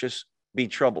 be anxious, be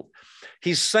troubled.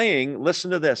 He's saying,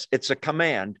 listen to this, it's a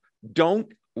command.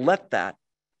 Don't let that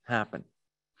happen,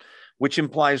 which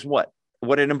implies what?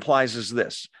 What it implies is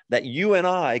this, that you and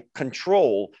I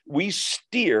control, we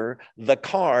steer the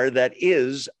car that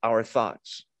is our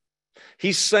thoughts.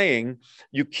 He's saying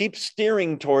you keep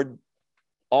steering toward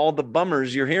all the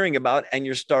bummers you're hearing about and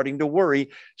you're starting to worry.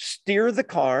 Steer the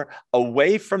car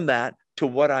away from that to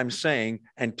what I'm saying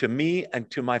and to me and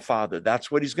to my Father.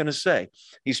 That's what he's going to say.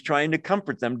 He's trying to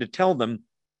comfort them, to tell them,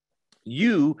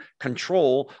 you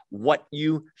control what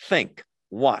you think.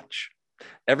 Watch.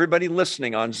 Everybody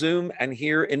listening on Zoom and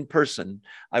here in person,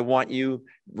 I want you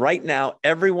right now,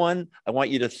 everyone, I want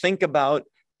you to think about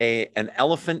an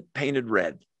elephant painted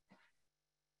red.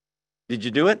 Did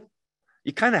you do it?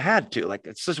 You kind of had to. Like,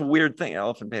 it's just a weird thing,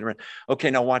 elephant painted red.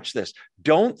 Okay, now watch this.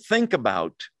 Don't think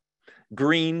about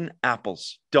green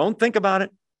apples. Don't think about it.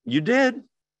 You did,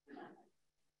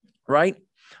 right?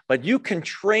 But you can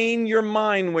train your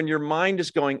mind when your mind is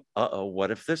going, uh-oh,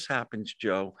 what if this happens,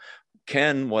 Joe?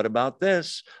 Ken, what about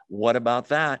this? What about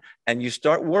that? And you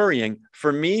start worrying.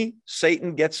 For me,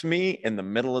 Satan gets me in the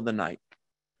middle of the night.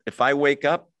 If I wake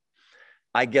up,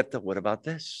 I get what about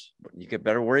this? You get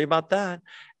better worry about that.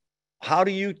 How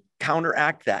do you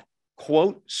counteract that?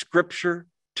 Quote scripture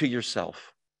to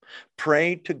yourself.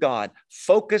 Pray to God.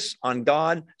 Focus on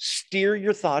God. Steer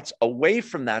your thoughts away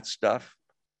from that stuff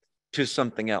to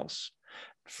something else.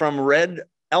 From red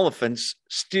elephants,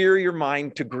 steer your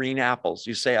mind to green apples.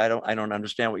 You say, I don't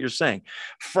understand what you're saying.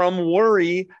 From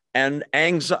worry and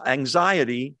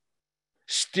anxiety,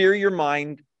 steer your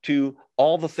mind to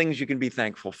all the things you can be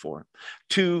thankful for,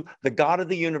 to the God of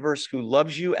the universe who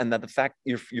loves you and that the fact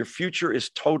your future is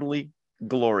totally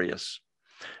glorious.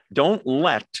 Don't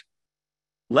let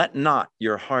not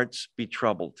your hearts be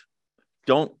troubled.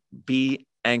 Don't be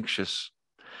anxious.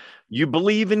 You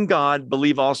believe in God,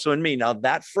 believe also in me. Now,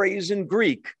 that phrase in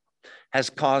Greek has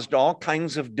caused all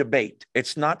kinds of debate.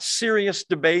 It's not serious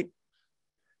debate,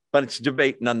 but it's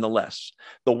debate nonetheless.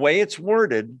 The way it's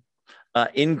worded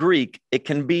in Greek, it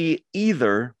can be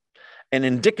either an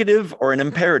indicative or an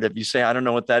imperative. You say, I don't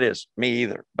know what that is. Me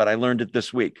either, but I learned it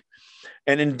this week.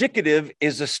 An indicative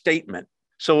is a statement.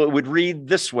 So it would read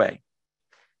this way.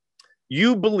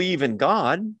 You believe in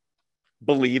God,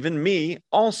 believe in me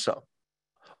also.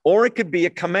 Or it could be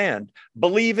a command.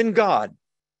 Believe in God,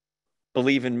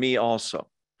 believe in me also.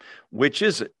 Which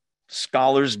is it?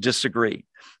 Scholars disagree.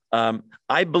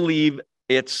 I believe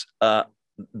it's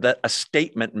that a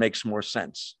statement makes more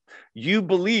sense. You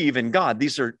believe in God.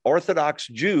 These are Orthodox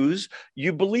Jews.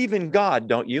 You believe in God,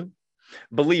 don't you?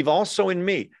 Believe also in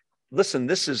me. Listen,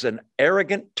 this is an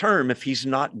arrogant term if he's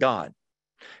not God.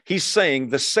 He's saying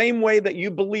the same way that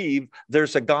you believe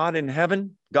there's a God in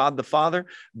heaven, God the Father,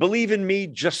 believe in me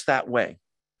just that way,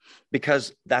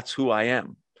 because that's who I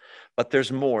am. But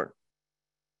there's more.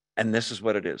 And this is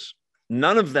what it is.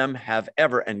 None of them have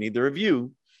ever, and neither of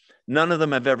you, none of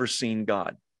them have ever seen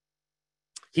God.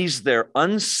 He's their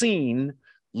unseen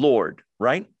Lord,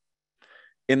 right?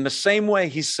 In the same way,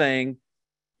 he's saying,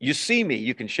 you see me,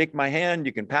 you can shake my hand,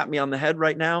 you can pat me on the head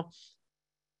right now.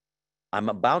 I'm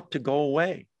about to go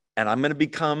away, and I'm going to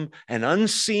become an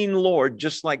unseen Lord,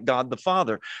 just like God the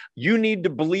Father. You need to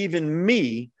believe in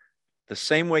me the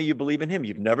same way you believe in him.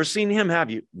 You've never seen him, have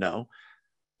you? No.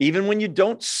 Even when you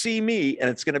don't see me, and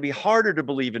it's going to be harder to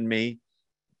believe in me,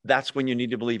 that's when you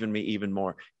need to believe in me even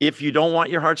more. If you don't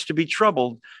want your hearts to be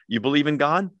troubled, you believe in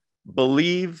God,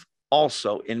 believe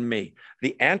also in me.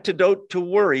 The antidote to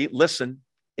worry, listen,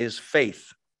 is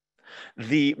faith.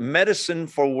 The medicine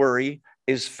for worry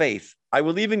is faith. I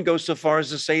will even go so far as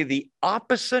to say the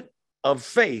opposite of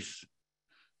faith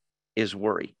is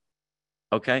worry.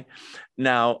 Okay.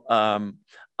 Now,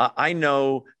 I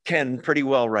know Ken pretty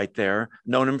well right there,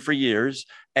 known him for years,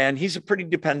 and he's a pretty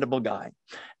dependable guy.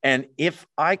 And if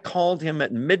I called him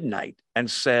at midnight and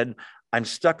said, I'm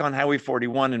stuck on Highway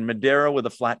 41 in Madera with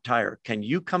a flat tire, can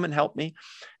you come and help me?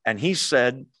 And he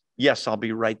said, yes, I'll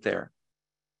be right there.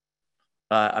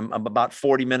 I'm about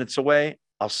 40 minutes away.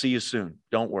 I'll see you soon.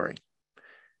 Don't worry.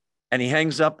 And he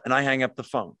hangs up, and I hang up the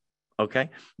phone. Okay.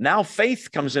 Now faith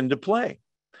comes into play.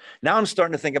 Now I'm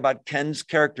starting to think about Ken's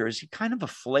character. Is he kind of a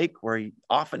flake where he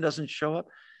often doesn't show up?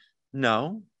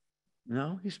 No.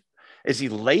 Is he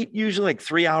late usually, like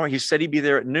 3 hours? He said he'd be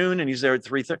there at noon and he's there at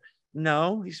 3:30.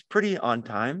 No, he's pretty on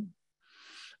time.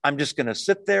 I'm just going to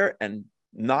sit there and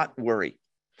not worry.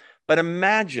 But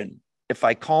imagine if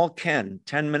I call Ken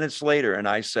 10 minutes later and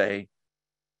I say,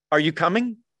 are you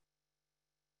coming?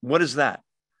 What is that?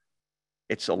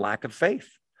 It's a lack of faith.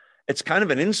 It's kind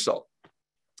of an insult.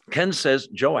 Ken says,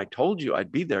 Joe, I told you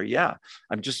I'd be there. Yeah,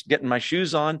 I'm just getting my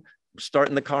shoes on,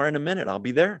 starting the car in a minute. I'll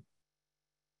be there.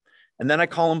 And then I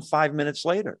call him 5 minutes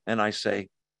later and I say,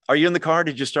 are you in the car?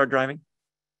 Did you start driving?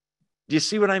 Do you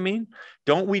see what I mean?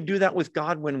 Don't we do that with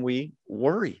God when we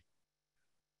worry?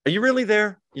 Are you really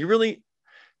there? You really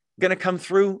going to come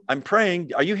through? I'm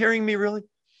praying. Are you hearing me really?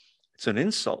 It's an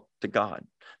insult to God.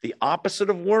 The opposite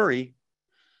of worry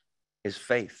is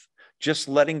faith. Just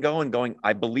letting go and going,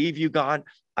 I believe you, God.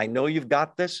 I know you've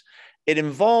got this. It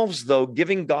involves, though,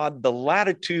 giving God the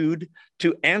latitude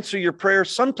to answer your prayer,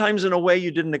 sometimes in a way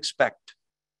you didn't expect.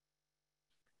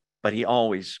 But he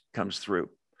always comes through.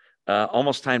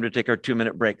 Almost time to take our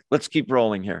 2-minute break. Let's keep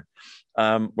rolling here.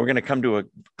 We're going to come to a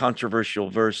controversial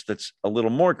verse that's a little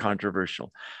more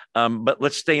controversial. But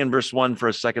let's stay in verse 1 for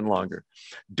a second longer.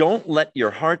 Don't let your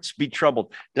hearts be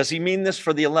troubled. Does he mean this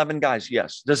for the 11 guys?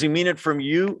 Yes. Does he mean it for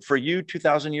you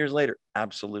 2,000 years later?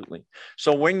 Absolutely.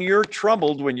 So when you're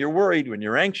troubled, when you're worried, when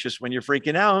you're anxious, when you're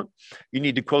freaking out, you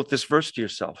need to quote this verse to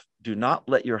yourself. Do not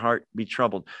let your heart be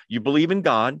troubled. You believe in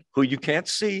God, who you can't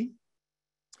see,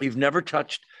 you've never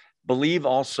touched. Believe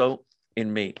also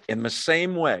in me in the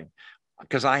same way.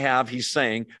 Because he's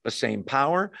saying the same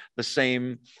power, the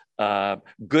same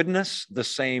goodness, the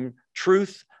same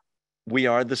truth. We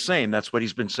are the same. That's what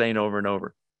he's been saying over and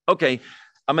over. Okay,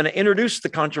 I'm going to introduce the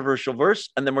controversial verse,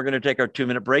 and then we're going to take our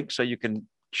 2-minute break so you can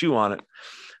chew on it.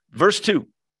 Verse 2.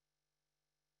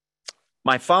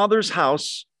 My Father's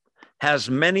house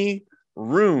has many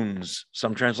rooms.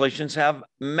 Some translations have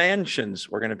mansions.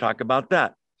 We're going to talk about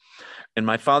that. And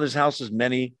my Father's house has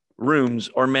many rooms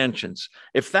or mansions.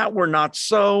 If that were not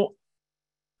so,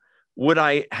 would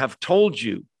I have told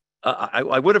you?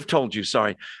 I would have told you,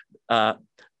 sorry.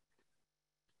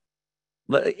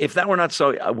 If that were not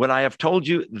so, would I have told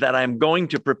you that I'm going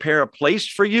to prepare a place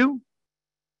for you?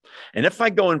 And if I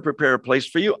go and prepare a place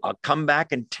for you, I'll come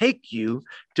back and take you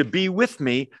to be with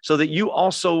me so that you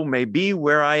also may be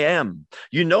where I am.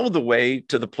 You know the way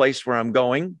to the place where I'm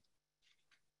going.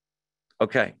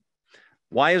 Okay.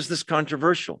 Why is this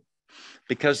controversial?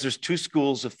 Because there's 2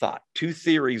 schools of thought, 2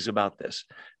 theories about this.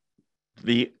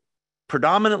 The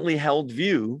predominantly held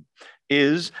view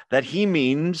is that he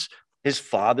means his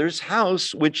Father's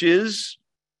house, which is,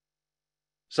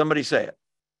 somebody say it,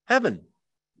 heaven,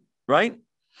 right?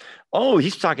 Oh,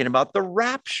 he's talking about the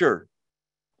rapture.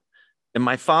 In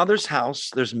my Father's house,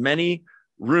 there's many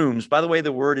rooms. By the way,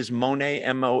 the word is mone,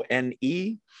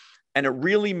 M-O-N-E, and it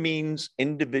really means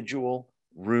individual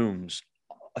rooms.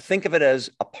 Think of it as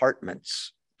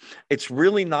apartments. It's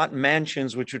really not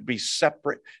mansions, which would be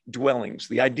separate dwellings.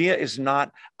 The idea is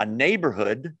not a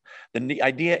neighborhood. The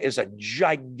idea is a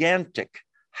gigantic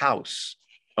house,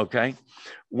 okay,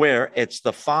 where it's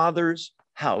the Father's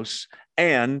house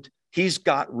and he's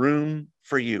got room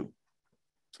for you.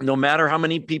 No matter how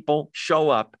many people show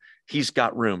up, he's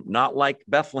got room. Not like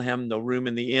Bethlehem, no room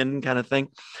in the inn kind of thing.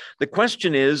 The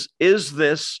question is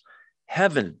this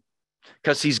heaven?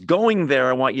 Because he's going there,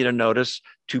 I want you to notice,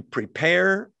 to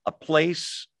prepare a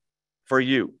place for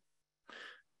you.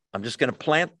 I'm just going to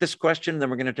plant this question, and then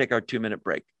we're going to take our 2-minute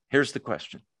break. Here's the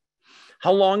question.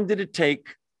 How long did it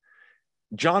take?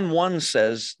 John 1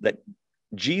 says that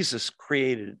Jesus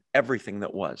created everything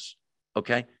that was.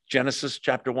 Okay? Genesis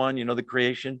chapter 1, you know the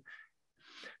creation.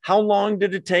 How long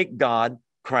did it take God,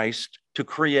 Christ, to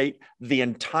create the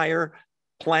entire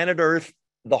planet Earth,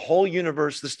 the whole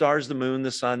universe, the stars, the moon,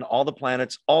 the sun, all the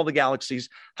planets, all the galaxies?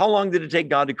 How long did it take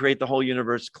God to create the whole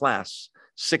universe? Class,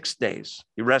 6 days.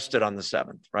 He rested on the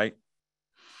 7th, right?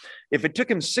 If it took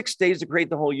him 6 days to create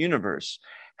the whole universe,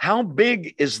 how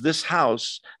big is this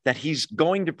house that he's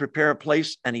going to prepare a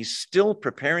place, and he's still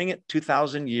preparing it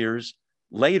 2,000 years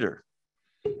later?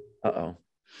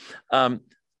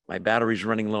 My battery's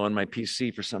running low on my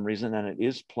PC for some reason, and it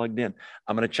is plugged in.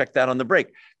 I'm going to check that on the break.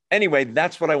 Anyway,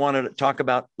 that's what I wanted to talk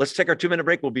about. Let's take our 2-minute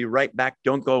break. We'll be right back.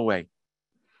 Don't go away.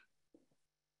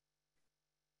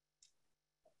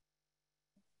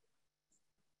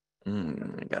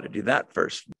 I got to do that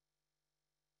first.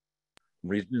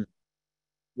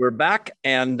 We're back,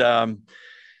 and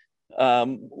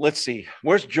let's see.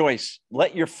 Where's Joyce?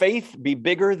 Let your faith be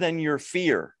bigger than your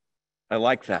fear. I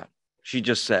like that. She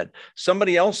just said.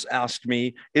 Somebody else asked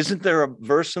me, isn't there a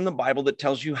verse in the Bible that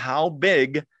tells you how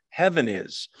big heaven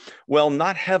is? Well,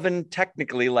 not heaven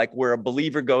technically, like where a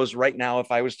believer goes right now.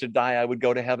 If I was to die, I would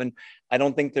go to heaven. I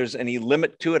don't think there's any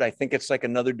limit to it. I think it's like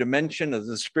another dimension of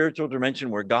the spiritual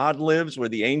dimension where God lives, where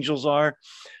the angels are.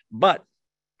 But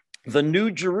the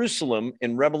New Jerusalem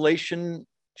in Revelation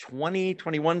 20,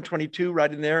 21, 22,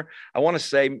 right in there, I want to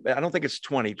say, I don't think it's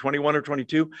 20, 21 or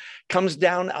 22, comes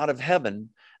down out of heaven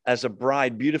as a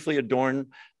bride beautifully adorned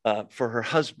for her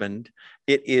husband.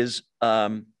 It is,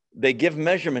 they give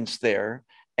measurements there.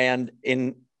 And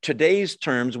in today's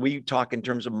terms, we talk in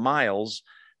terms of miles.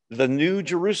 The New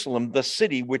Jerusalem, the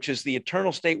city, which is the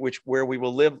eternal state, where we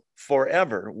will live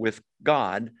forever with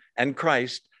God and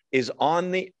Christ, is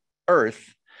on the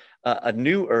earth, a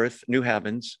new earth, new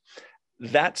heavens.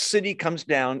 That city comes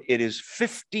down. It is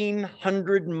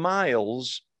 1,500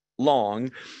 miles long,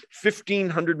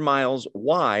 1,500 miles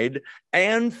wide,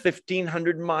 and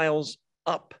 1,500 miles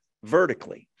up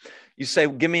vertically. You say,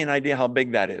 give me an idea how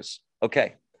big that is.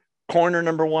 Okay. Corner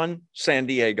number 1, San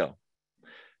Diego.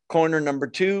 Corner number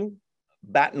 2,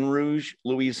 Baton Rouge,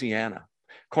 Louisiana.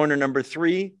 Corner number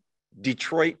 3,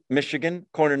 Detroit, Michigan.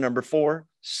 Corner number 4,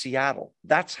 Seattle.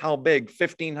 That's how big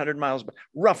 1,500 miles,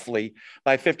 roughly,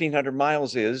 by 1,500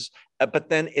 miles is. But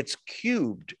then it's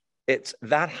cubed. It's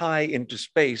that high into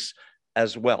space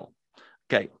as well.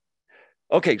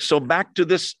 Okay, so back to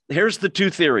this. Here's the 2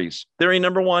 theories. Theory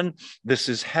number 1, this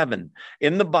is heaven.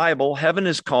 In the Bible, heaven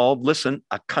is called, listen,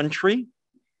 a country,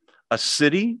 a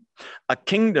city, a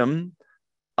kingdom,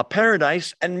 a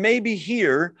paradise, and maybe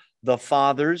here, the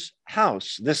Father's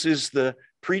house. This is the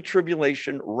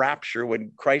pre-tribulation rapture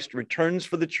when Christ returns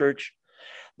for the church.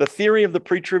 The theory of the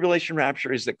pre-tribulation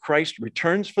rapture is that Christ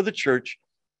returns for the church,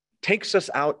 takes us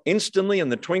out instantly in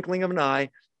the twinkling of an eye,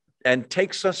 and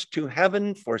takes us to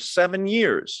heaven for 7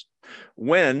 years.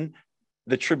 When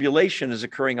the tribulation is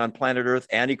occurring on planet Earth,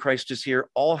 Antichrist is here,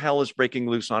 all hell is breaking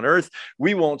loose on Earth.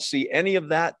 We won't see any of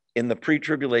that in the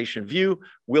pre-tribulation view.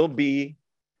 We'll be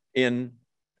in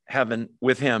heaven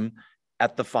with him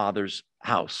at the Father's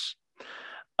house.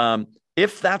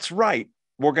 If that's right,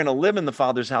 we're going to live in the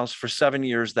Father's house for 7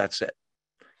 years. That's it.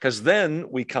 Because then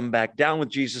we come back down with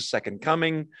Jesus' second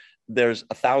coming. There's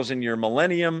 1,000-year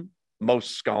millennium.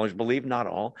 Most scholars believe, not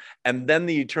all. And then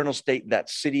the eternal state, that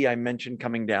city I mentioned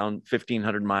coming down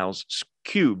 1,500 miles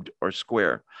cubed or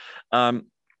square.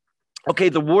 Okay,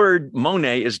 the word mone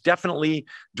is definitely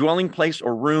dwelling place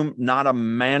or room, not a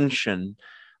mansion.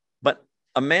 But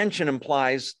a mansion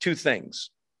implies 2 things.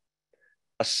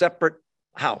 A separate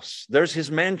house. There's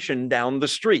his mansion down the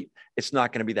street. It's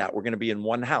not going to be that. We're going to be in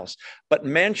one house. But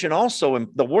mansion also,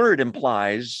 the word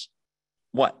implies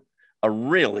what? A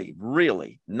really,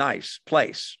 really nice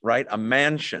place, right? A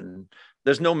mansion.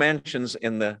 There's no mansions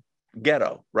in the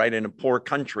ghetto, right? In a poor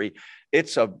country.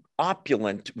 It's a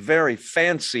opulent, very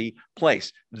fancy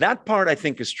place. That part I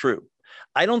think is true.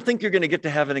 I don't think you're going to get to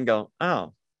heaven and go,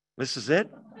 oh, this is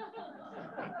it?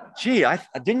 Gee,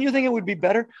 didn't you think it would be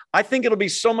better? I think it'll be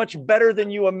so much better than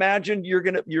you imagined.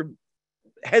 Your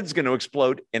head's going to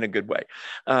explode in a good way,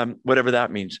 whatever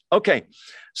that means. Okay,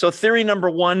 so theory number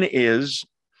one is,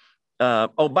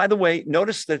 by the way,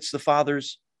 notice that it's the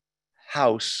Father's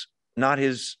house, not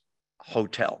his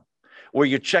hotel, where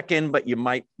you check in, but you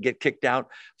might get kicked out.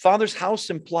 Father's house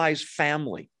implies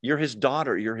family. You're his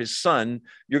daughter, you're his son.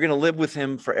 You're going to live with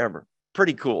him forever.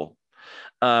 Pretty cool.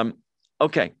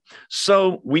 Okay,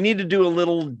 so we need to do a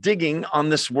little digging on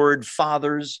this word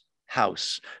Father's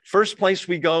house. First place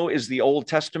we go is the Old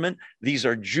Testament. These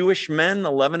are Jewish men,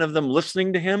 11 of them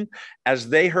listening to him. As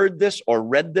they heard this or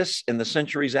read this in the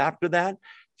centuries after that,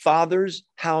 Father's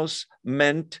house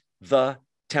meant the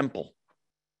temple.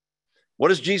 What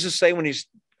does Jesus say when he's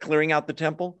clearing out the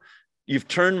temple? You've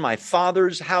turned my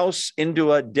Father's house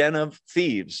into a den of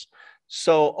thieves.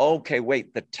 So, okay,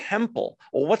 wait, the temple.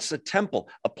 Well, what's the temple?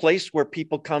 A place where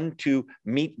people come to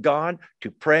meet God, to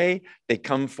pray. They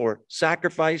come for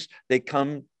sacrifice. They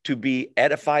come to be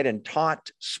edified and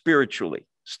taught spiritually.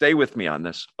 Stay with me on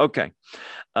this. Okay.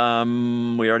 We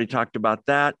already talked about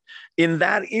that. In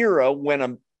that era,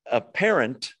 when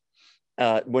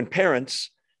when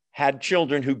parents had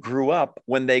children who grew up,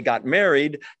 when they got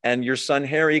married and your son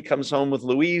Harry comes home with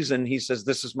Louise and he says,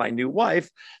 this is my new wife,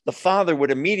 the father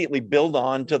would immediately build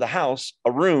on to the house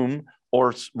a room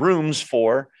or rooms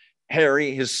for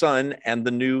Harry, his son, and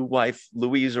the new wife,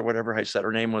 Louise, or whatever I said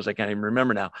her name was. I can't even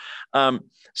remember now.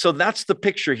 So that's the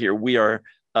picture here. We are,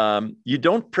 you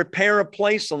don't prepare a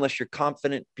place unless you're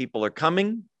confident people are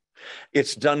coming.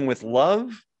 It's done with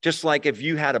love. Just like if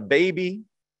you had a baby,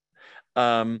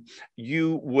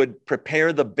 you would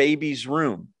prepare the baby's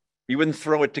room. You wouldn't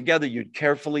throw it together. You'd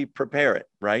carefully prepare it,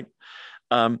 right?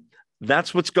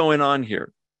 That's what's going on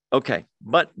here. Okay,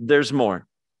 but there's more.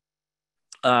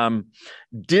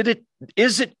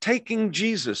 Is it taking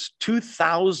Jesus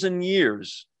 2,000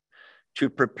 years to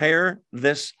prepare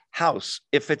this house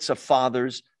if it's a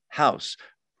Father's house?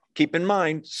 Keep in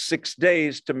mind, 6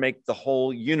 days to make the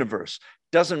whole universe.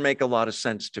 Doesn't make a lot of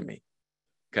sense to me.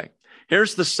 Okay,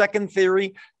 here's the second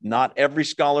theory. Not every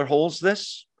scholar holds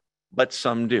this, but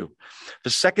some do. The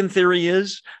second theory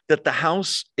is that the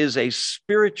house is a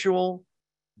spiritual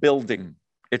building.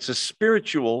 It's a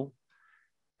spiritual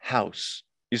house.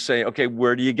 You say, okay,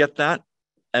 where do you get that?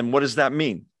 And what does that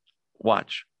mean?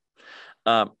 Watch.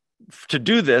 To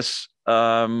do this,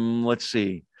 let's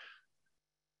see.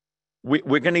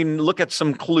 We're going to look at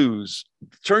some clues.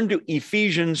 Turn to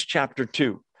Ephesians chapter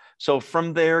 2. So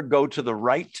from there, go to the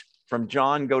right. From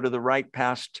John, go to the right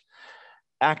past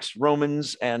Acts,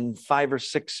 Romans, and 5 or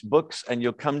 6 books, and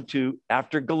you'll come to,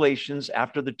 after Galatians,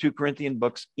 after the 2 Corinthian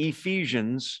books,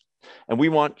 Ephesians, and we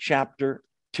want chapter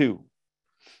 2.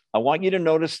 I want you to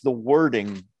notice the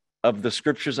wording of the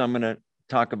scriptures I'm going to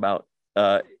talk about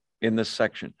in this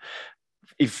section.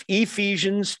 If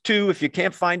Ephesians 2, if you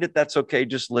can't find it, that's okay,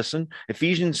 just listen.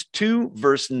 Ephesians 2,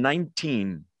 verse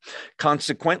 19.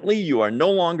 Consequently, you are no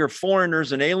longer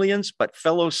foreigners and aliens, but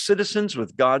fellow citizens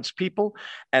with God's people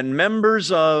and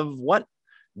members of what?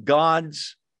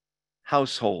 God's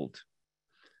household.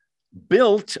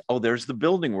 Built, there's the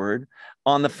building word,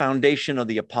 on the foundation of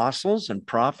the apostles and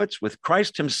prophets, with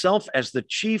Christ himself as the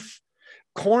chief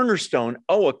cornerstone.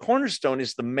 A cornerstone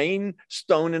is the main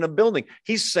stone in a building.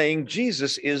 He's saying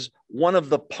Jesus is one of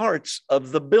the parts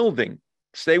of the building.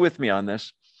 Stay with me on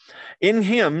this. In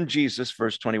him, Jesus,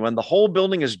 verse 21, the whole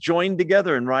building is joined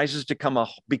together and rises to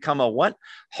become a what?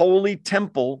 Holy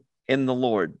temple in the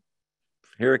Lord.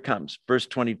 Here it comes, verse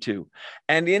 22.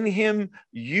 And in him,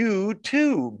 you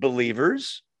too,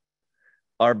 believers,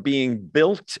 are being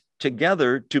built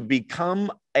together to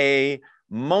become a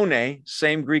mone,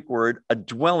 same Greek word, a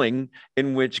dwelling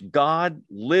in which God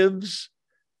lives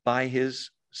by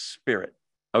his Spirit.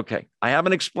 Okay, I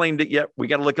haven't explained it yet. We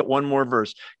got to look at one more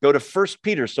verse. Go to 1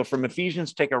 Peter. So from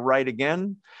Ephesians, take a right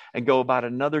again and go about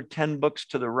another 10 books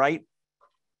to the right.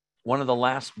 One of the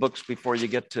last books before you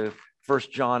get to 1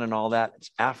 John and all that.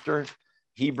 It's after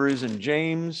Hebrews and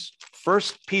James. 1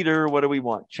 Peter, what do we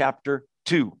want? Chapter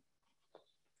 2.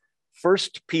 1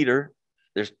 Peter,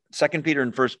 there's 2 Peter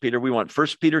and 1 Peter. We want 1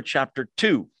 Peter chapter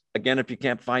 2. Again, if you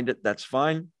can't find it, that's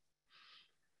fine.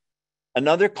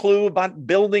 Another clue about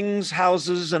buildings,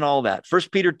 houses, and all that. 1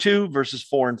 Peter 2, verses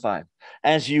 4 and 5.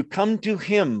 As you come to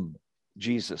him,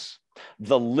 Jesus,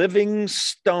 the living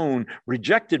stone,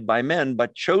 rejected by men,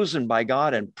 but chosen by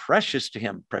God and precious to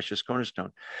him, precious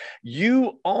cornerstone.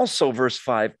 You also, verse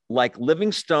 5, like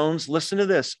living stones, listen to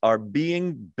this, are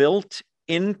being built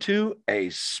into a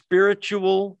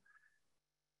spiritual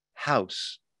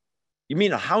house. You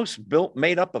mean a house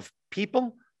made up of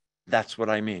people? That's what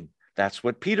I mean. That's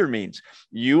what Peter means.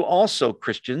 You also,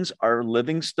 Christians, are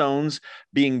living stones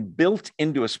being built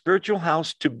into a spiritual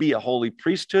house to be a holy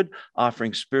priesthood,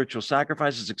 offering spiritual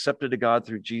sacrifices accepted to God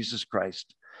through Jesus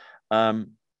Christ.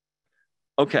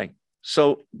 Okay,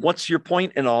 so what's your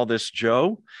point in all this,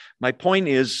 Joe? My point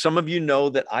is, some of you know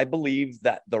that I believe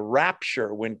that the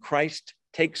rapture, when Christ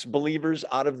takes believers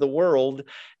out of the world,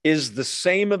 is the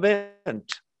same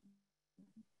event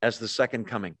as the second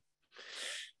coming.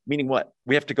 Meaning what?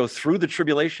 We have to go through the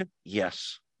tribulation?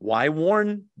 Yes. Why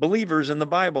warn believers in the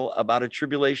Bible about a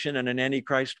tribulation and an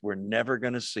antichrist we're never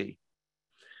going to see?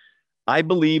 I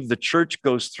believe the church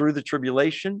goes through the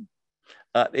tribulation.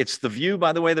 It's the view,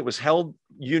 by the way, that was held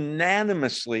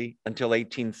unanimously until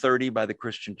 1830 by the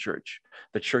Christian church.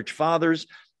 The church fathers,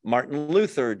 Martin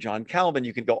Luther, John Calvin,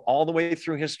 you can go all the way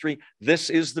through history. This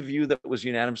is the view that was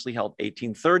unanimously held.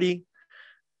 1830,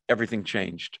 everything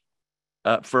changed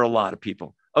for a lot of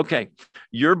people. Okay,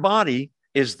 your body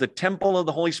is the temple of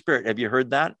the Holy Spirit. Have you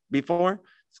heard that before?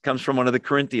 It comes from one of the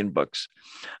Corinthian books.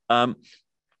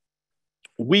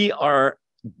 We are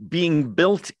being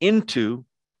built into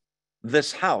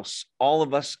this house, all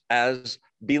of us as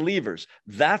believers.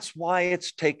 That's why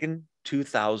it's taken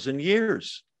 2,000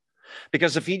 years.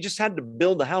 Because if he just had to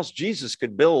build a house, Jesus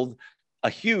could build a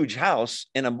huge house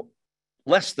in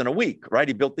less than a week, right?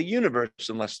 He built the universe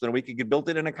in less than a week. He could build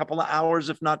it in a couple of hours,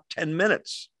 if not 10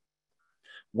 minutes.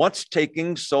 What's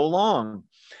taking so long?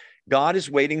 God is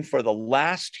waiting for the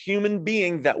last human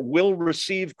being that will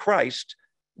receive Christ,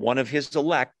 one of his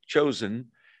elect chosen,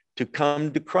 to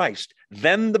come to Christ.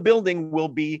 Then the building will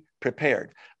be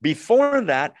prepared. Before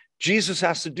that, Jesus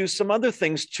has to do some other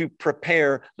things to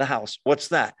prepare the house. What's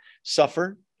that?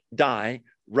 Suffer, die,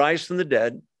 rise from the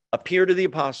dead, appear to the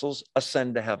apostles,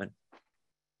 ascend to heaven.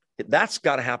 That's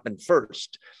got to happen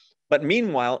first. But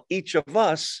meanwhile, each of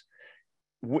us,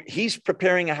 he's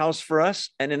preparing a house for us.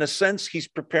 And in a sense, he's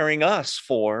preparing us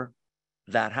for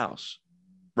that house,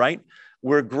 right?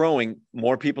 We're growing.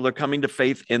 More people are coming to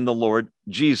faith in the Lord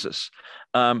Jesus.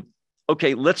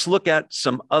 Okay, let's look at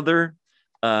some other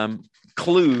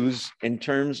clues in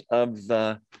terms of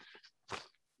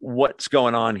what's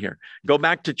going on here. Go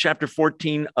back to chapter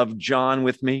 14 of John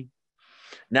with me.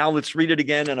 Now let's read it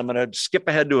again, and I'm going to skip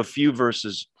ahead to a few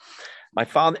verses.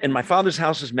 In my Father's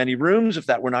house is many rooms. If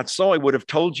that were not so, I would have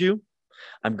told you.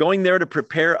 I'm going there to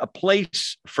prepare a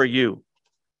place for you.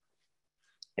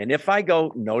 And if I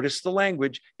go, notice the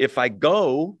language, if I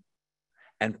go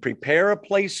and prepare a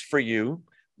place for you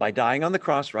by dying on the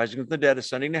cross, rising from the dead,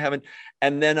 ascending to heaven,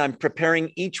 and then I'm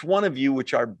preparing each one of you,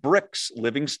 which are bricks,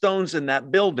 living stones in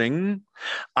that building,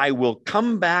 I will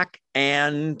come back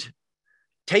and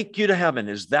take you to heaven.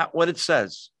 Is that what it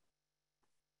says?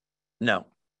 No.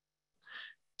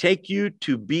 Take you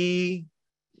to be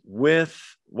with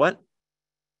what?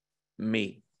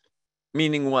 Me.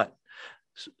 Meaning what?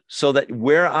 So that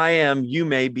where I am, you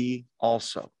may be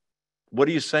also. What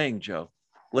are you saying, Joe?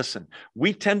 Listen,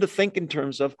 we tend to think in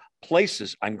terms of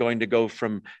places. I'm going to go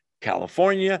from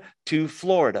California to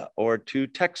Florida or to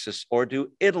Texas or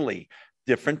to Italy.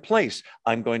 Different place.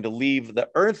 I'm going to leave the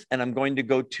earth and I'm going to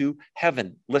go to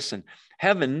heaven. Listen,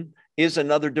 heaven is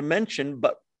another dimension,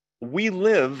 but we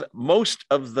live most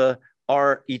of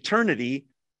our eternity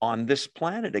on this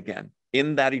planet again,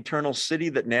 in that eternal city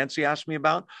that Nancy asked me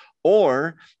about,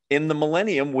 or in the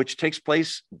millennium, which takes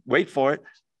place, wait for it,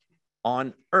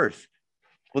 on earth.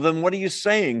 Well, then what are you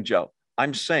saying, Joe?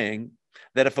 I'm saying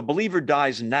that if a believer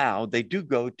dies now, they do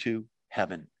go to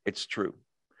heaven. It's true.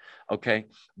 Okay,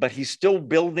 but he's still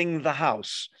building the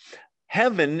house.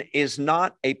 Heaven is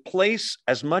not a place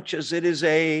as much as it is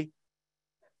a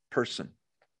person.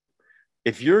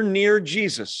 If you're near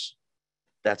Jesus,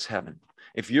 that's heaven.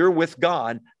 If you're with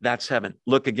God, that's heaven.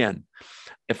 Look again.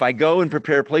 If I go and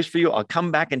prepare a place for you, I'll come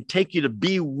back and take you to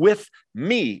be with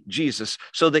me, Jesus,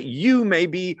 so that you may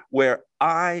be where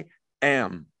I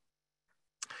am.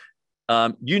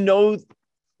 You know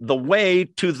the way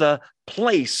to the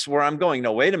place where I'm going.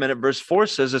 No, wait a minute. Verse 4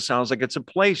 says it sounds like it's a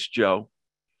place, Joe.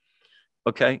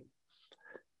 Okay.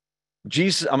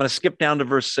 Jesus, I'm going to skip down to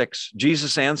verse 6.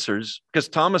 Jesus answers, because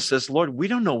Thomas says, Lord, we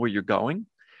don't know where you're going.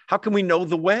 How can we know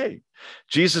the way?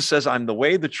 Jesus says, I'm the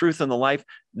way, the truth, and the life.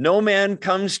 No man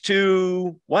comes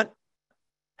to what?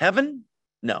 Heaven?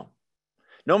 No.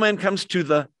 No man comes to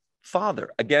the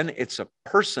Father. Again, it's a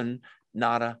person,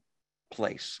 not a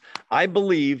place. I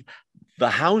believe the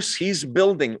house he's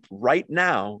building right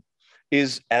now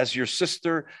is, as your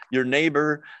sister, your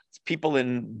neighbor, people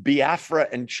in Biafra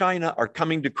and China are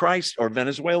coming to Christ, or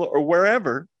Venezuela or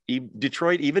wherever,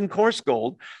 Detroit, even Coarse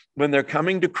Gold, when they're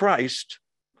coming to Christ,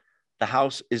 the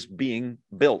house is being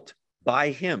built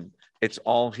by him It's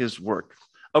all his work.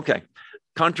 Okay.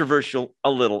 Controversial a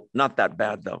little, not that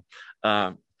bad though.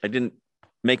 I didn't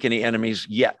make any enemies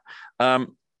yet.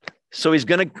 So he's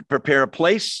going to prepare a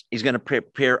place. He's going to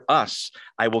prepare us.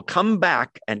 I will come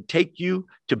back and take you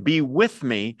to be with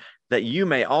me, that you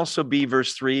may also be,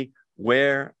 verse 3,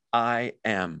 where I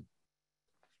am.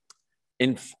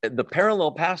 In the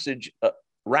parallel passage,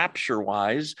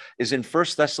 rapture-wise, is in 1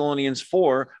 Thessalonians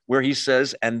 4, where he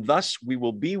says, and thus we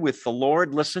will be with the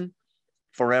Lord, listen,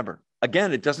 forever.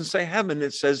 Again, it doesn't say heaven.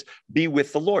 It says be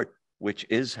with the Lord, which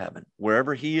is heaven.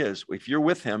 Wherever he is, if you're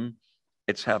with him,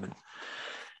 it's heaven.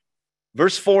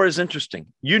 Verse 4 is interesting.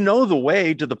 You know the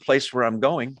way to the place where I'm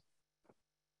going.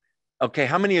 Okay,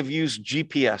 how many have used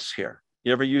GPS here?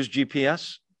 You ever use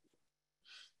GPS?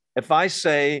 If I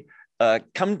say,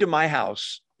 come to my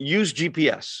house, use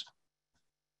GPS.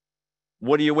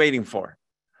 What are you waiting for?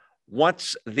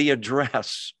 What's the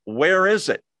address? Where is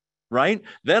it? Right?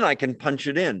 Then I can punch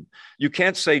it in. You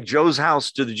can't say Joe's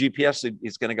house to the GPS.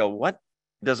 It's going to go, what?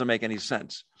 It doesn't make any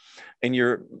sense. And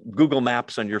your Google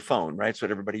Maps on your phone, right? That's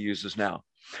what everybody uses now.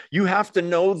 You have to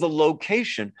know the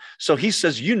location. So he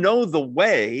says, you know the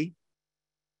way,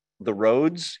 the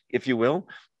roads, if you will,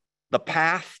 the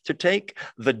path to take,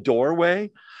 the doorway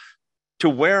to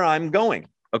where I'm going.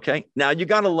 Okay. Now you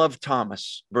got to love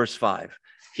Thomas, verse 5.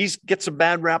 He gets a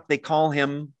bad rap. They call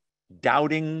him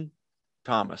Doubting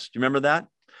Thomas. Do you remember that?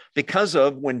 Because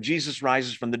of when Jesus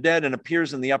rises from the dead and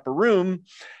appears in the upper room,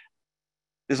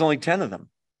 there's only 10 of them.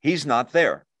 He's not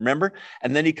there. Remember?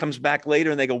 And then he comes back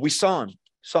later and they go, we saw him.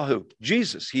 Saw who?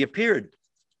 Jesus. He appeared.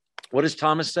 What does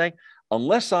Thomas say?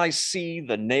 Unless I see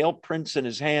the nail prints in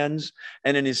his hands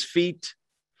and in his feet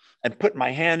and put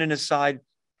my hand in his side,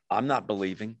 I'm not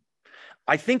believing.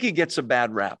 I think he gets a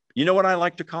bad rap. You know what I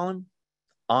like to call him?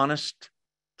 Honest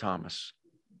Thomas.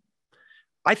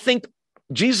 I think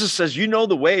Jesus says, you know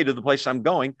the way to the place I'm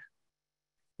going.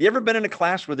 You ever been in a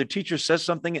class where the teacher says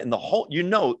something and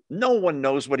no one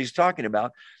knows what he's talking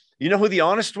about? You know who the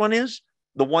honest one is?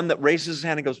 The one that raises his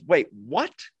hand and goes, wait,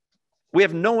 what? We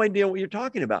have no idea what you're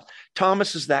talking about.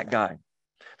 Thomas is that guy.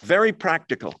 Very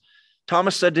practical.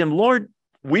 Thomas said to him, Lord,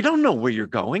 we don't know where you're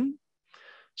going.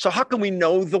 So how can we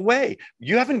know the way?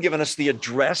 You haven't given us the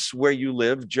address where you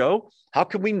live, Joe. How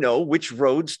can we know which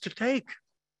roads to take?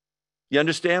 You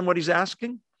understand what he's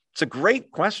asking? It's a great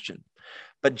question.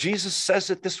 But Jesus says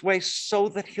it this way so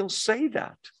that he'll say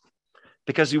that,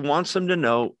 because he wants them to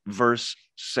know verse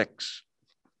 6.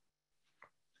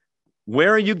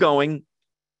 Where are you going?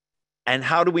 And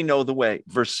how do we know the way?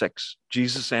 Verse 6,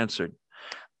 Jesus answered,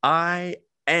 I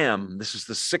am. This is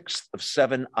the 6th of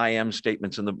 7 I am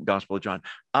statements in the Gospel of John.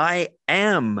 I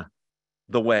am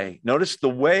the way. Notice the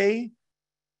way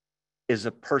is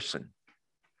a person.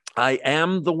 I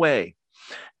am the way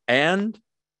and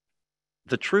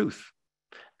the truth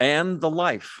and the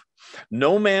life.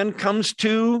 No man comes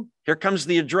to, here comes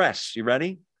the address. You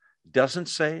ready? Doesn't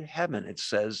say heaven. It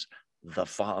says the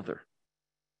Father.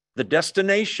 The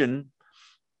destination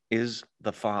is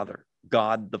the Father,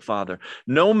 God the Father.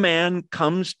 No man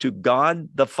comes to God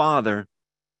the Father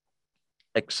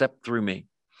except through me.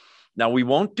 Now, we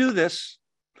won't do this,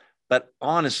 but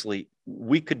honestly,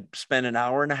 we could spend an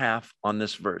hour and a half on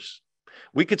this verse.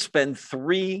 We could spend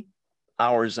 3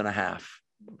 hours and a half,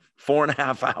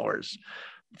 4.5 hours,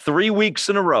 3 weeks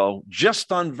in a row,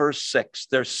 just on verse 6.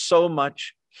 There's so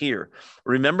much here.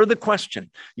 Remember the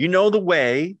question. You know the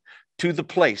way to the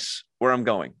place where I'm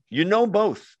going. You know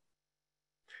both.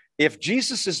 If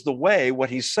Jesus is the way, what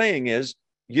he's saying is,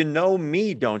 you know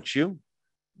me, don't you?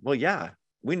 Well, yeah,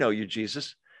 we know you,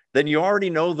 Jesus. Then you already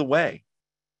know the way.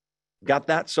 Got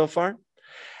that so far?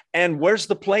 And where's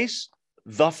the place?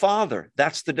 The Father.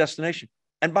 That's the destination.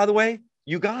 And by the way,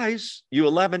 you guys, you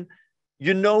 11,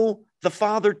 you know the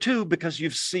Father too, because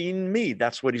you've seen me.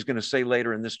 That's what he's going to say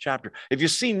later in this chapter. If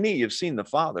you've seen me, you've seen the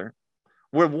Father.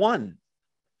 We're one.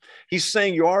 He's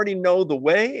saying you already know the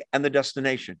way and the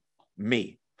destination,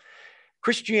 me.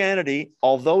 Christianity,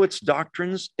 although it's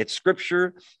doctrines, it's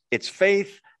scripture, it's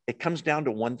faith, it comes down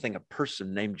to one thing, a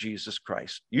person named Jesus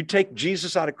Christ. You take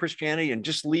Jesus out of Christianity and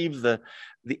just leave the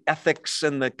ethics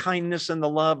and the kindness and the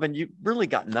love, and you really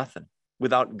got nothing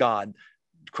without God,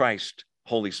 Christ,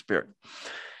 Holy Spirit.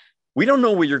 We don't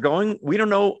know where you're going. We don't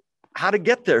know how to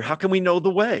get there. How can we know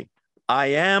the way? I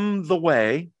am the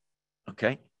way,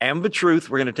 okay, and the truth.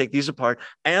 We're going to take these apart,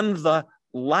 and the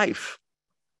life.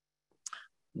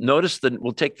 Notice that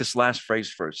we'll take this last phrase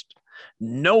first.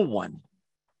 No one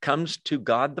comes to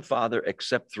God the Father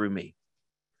except through me.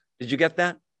 Did you get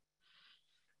that?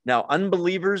 Now,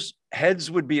 unbelievers'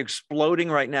 heads would be exploding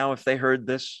right now if they heard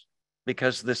this,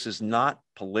 because this is not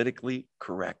politically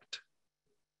correct.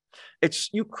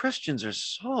 You Christians are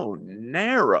so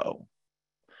narrow.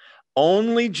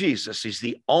 Only Jesus is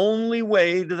the only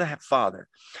way to the Father.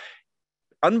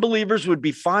 Unbelievers would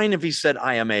be fine if he said,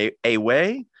 I am a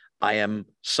way, I am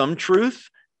some truth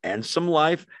and some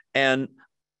life, and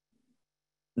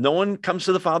no one comes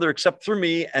to the Father except through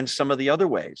me and some of the other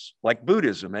ways, like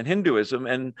Buddhism and Hinduism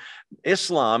and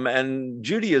Islam and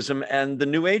Judaism and the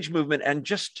New Age movement and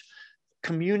just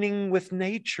communing with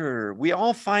nature. We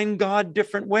all find God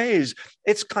different ways.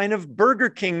 It's kind of Burger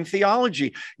King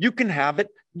theology. You can have it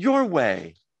your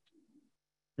way.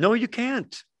 No, you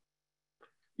can't.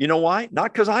 You know why?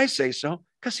 Not because I say so,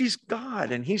 because he's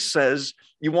God. And he says,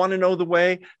 you want to know the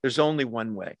way? There's only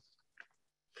one way.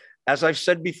 As I've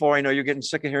said before, I know you're getting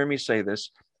sick of hearing me say this.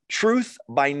 Truth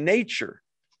by nature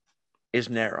is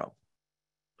narrow.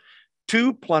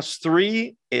 2 +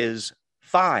 3 is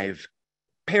 5,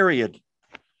 period.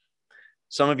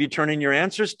 Some of you turn in your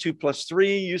answers. 2 +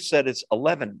 3, you said it's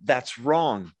 11. That's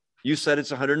wrong. You said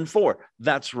it's 104.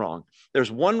 That's wrong.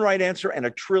 There's one right answer and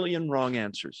a trillion wrong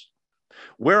answers.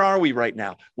 Where are we right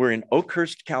now? We're in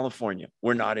Oakhurst, California.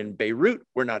 We're not in Beirut.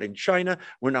 We're not in China.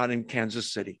 We're not in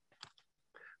Kansas City.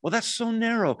 Well, that's so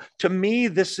narrow. To me,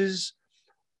 this is,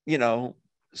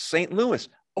 St. Louis.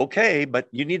 Okay, but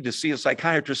you need to see a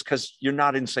psychiatrist because you're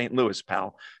not in St. Louis,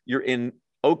 pal. You're in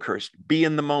Oakhurst. Be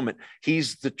in the moment.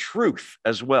 He's the truth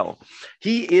as well.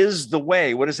 He is the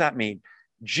way. What does that mean?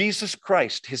 Jesus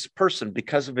Christ, his person,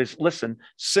 because of his,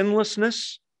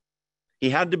 sinlessness. He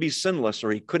had to be sinless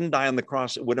or he couldn't die on the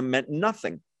cross. It would have meant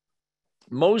nothing.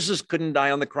 Moses couldn't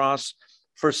die on the cross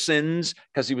for sins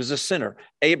because he was a sinner.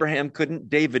 Abraham couldn't,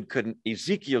 David couldn't,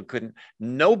 Ezekiel couldn't.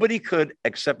 Nobody could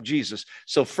except Jesus.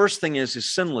 So first thing is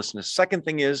his sinlessness. Second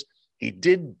thing is he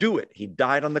did do it. He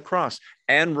died on the cross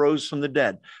and rose from the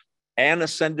dead and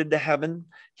ascended to heaven.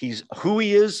 He's who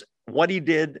he is, what he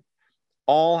did,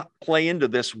 all play into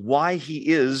this, why he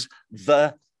is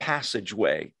the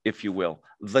passageway, if you will,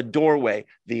 the doorway,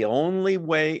 the only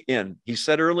way in. He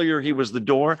said earlier he was the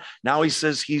door. Now he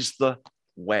says he's the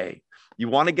way. You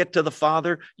want to get to the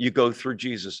Father, you go through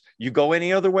Jesus. You go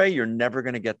any other way, you're never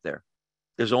going to get there.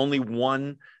 There's only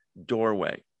one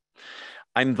doorway.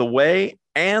 I'm the way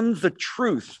and the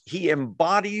truth. He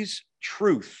embodies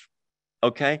truth.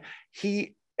 Okay?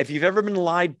 If you've ever been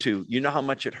lied to, you know how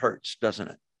much it hurts, doesn't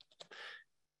it?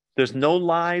 There's no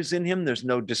lies in him. There's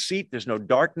no deceit. There's no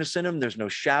darkness in him. There's no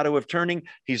shadow of turning.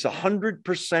 He's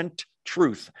 100%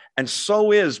 truth. And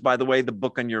so is, by the way, the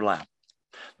book on your lap.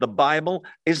 The Bible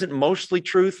isn't mostly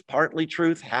truth, partly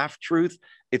truth, half truth.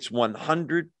 It's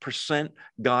 100%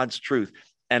 God's truth.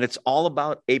 And it's all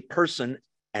about a person.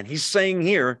 And he's saying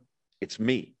here, it's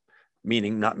me,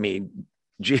 meaning not me,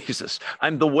 Jesus.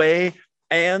 I'm the way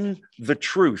and the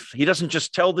truth. He doesn't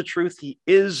just tell the truth. He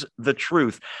is the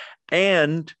truth.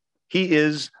 And he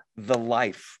is the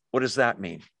life. What does that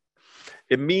mean?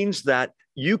 It means that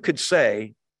you could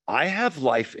say, I have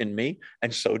life in me,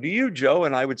 and so do you, Joe.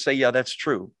 And I would say, yeah, that's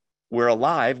true. We're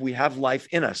alive. We have life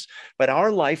in us, but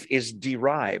our life is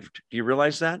derived. Do you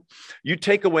realize that? You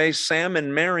take away Sam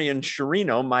and Mary and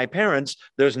Sherino, my parents,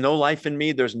 there's no life in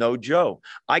me. There's no Joe.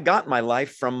 I got my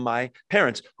life from my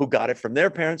parents, who got it from their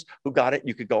parents, who got it.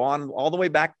 You could go on all the way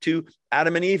back to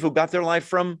Adam and Eve, who got their life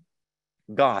from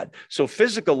God. So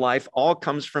physical life all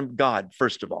comes from God,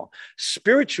 first of all.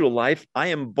 Spiritual life, I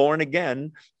am born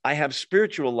again. I have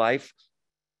spiritual life.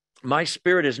 My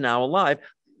spirit is now alive.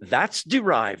 That's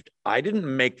derived. I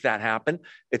didn't make that happen.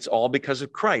 It's all because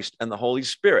of Christ and the Holy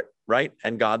Spirit, right?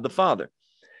 And God the Father.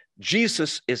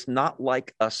 Jesus is not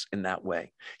like us in that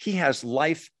way. He has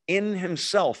life in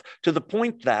himself to the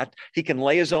point that he can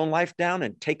lay his own life down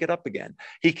and take it up again.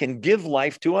 He can give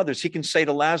life to others. He can say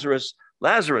to Lazarus,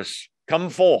 Lazarus, come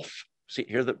forth. See,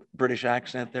 hear the British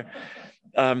accent there?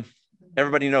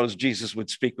 Everybody knows Jesus would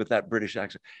speak with that British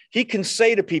accent. He can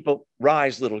say to people,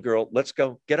 rise, little girl, let's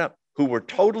go, get up, who were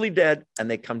totally dead,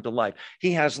 and they come to life.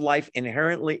 He has life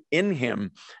inherently in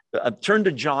him. Turn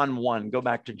to John 1. Go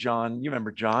back to John. You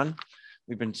remember John?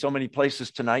 We've been so many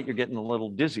places tonight. You're getting a little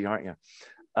dizzy, aren't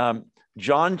you?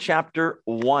 John chapter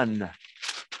 1.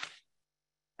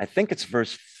 I think it's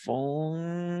verse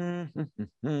 4.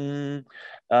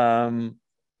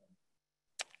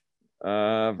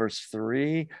 Verse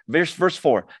 3. Verse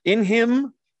 4. In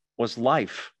him was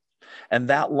life, and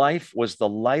that life was the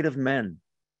light of men.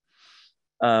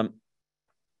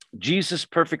 Jesus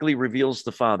perfectly reveals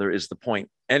the Father is the point.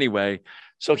 Anyway,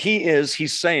 so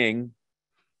he's saying,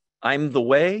 I'm the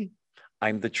way,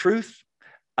 I'm the truth,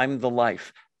 I'm the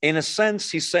life. In a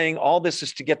sense, he's saying all this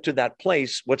is to get to that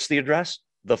place. What's the address?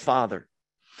 The Father.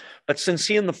 But since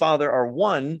he and the Father are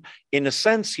one, in a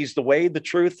sense, he's the way, the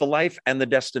truth, the life, and the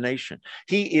destination.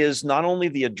 He is not only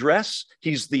the address,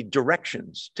 he's the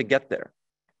directions to get there.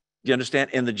 Do you understand?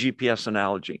 In the GPS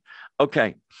analogy.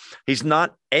 Okay. He's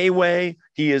not a way,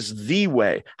 he is the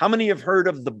way. How many have heard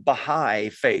of the Baha'i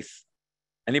faith?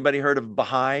 Anybody heard of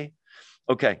Baha'i?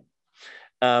 Okay.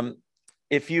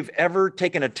 If you've ever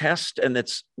taken a test and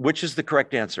it's which is the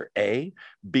correct answer? A,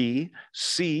 B,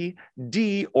 C,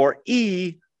 D, or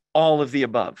E, all of the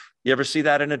above. You ever see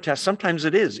that in a test? Sometimes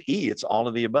it is E, it's all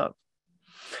of the above.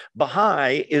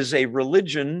 Baha'i is a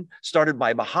religion started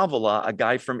by Baha'u'llah, a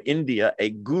guy from India, a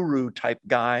guru type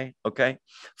guy, okay?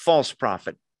 False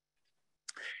prophet.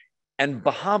 And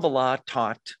Baha'u'llah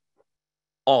taught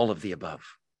all of the above.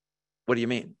 What do you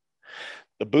mean?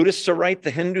 The Buddhists are right, the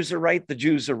Hindus are right, the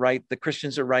Jews are right, the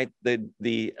Christians are right,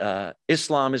 the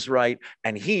Islam is right,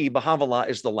 and he, Baha'u'llah,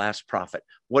 is the last prophet.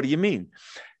 What do you mean?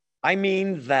 I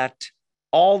mean that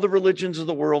all the religions of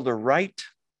the world are right,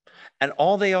 and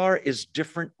all they are is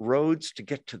different roads to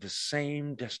get to the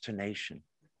same destination.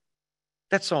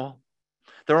 That's all.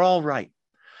 They're all right.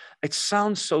 It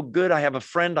sounds so good. I have a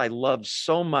friend I love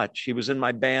so much. He was in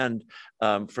my band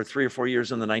for 3 or 4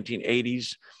 years in the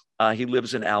 1980s. He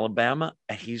lives in Alabama,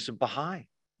 and he's a Baha'i.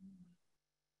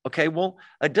 Okay, well,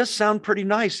 it does sound pretty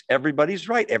nice. Everybody's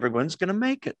right. Everyone's going to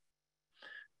make it.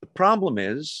 The problem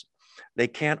is they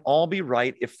can't all be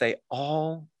right if they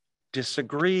all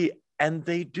disagree, and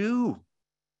they do.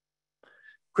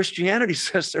 Christianity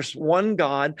says there's one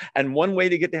God and one way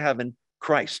to get to heaven,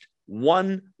 Christ.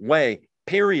 One way,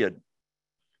 period.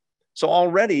 So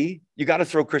already you got to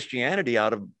throw Christianity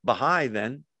out of Baha'i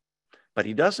then, but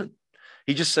he doesn't.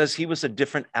 He just says he was a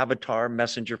different avatar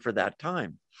messenger for that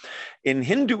time. In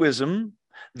Hinduism,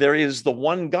 there is the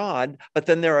one God, but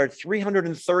then there are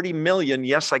 330 million,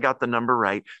 yes, I got the number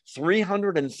right,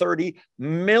 330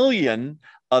 million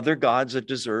other gods that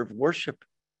deserve worship.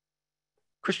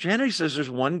 Christianity says there's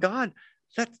one God.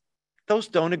 Those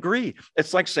don't agree.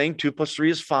 It's like saying 2 +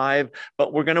 3 is 5,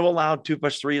 but we're going to allow 2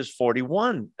 + 3 is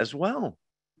 41 as well.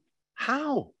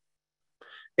 How?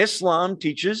 Islam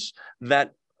teaches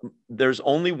that there's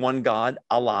only one God,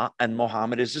 Allah, and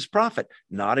Muhammad is his prophet.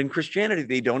 Not in Christianity.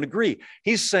 They don't agree.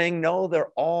 He's saying, no,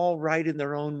 they're all right in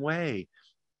their own way.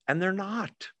 And they're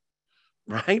not,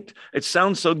 right? It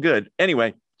sounds so good.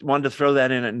 Anyway, wanted to throw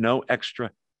that in at no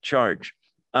extra charge.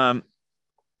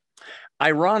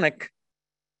 Ironic,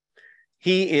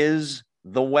 he is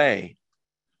the way.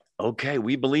 Okay,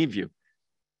 we believe you.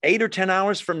 8 or 10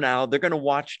 hours from now, they're going to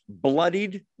watch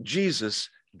bloodied Jesus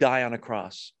die on a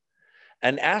cross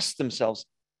and ask themselves,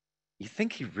 you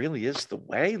think he really is the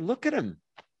way? Look at him.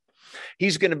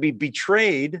 He's going to be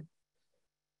betrayed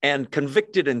and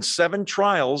convicted in 7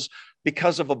 trials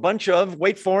because of a bunch of,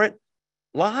 wait for it,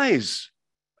 lies.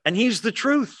 And he's the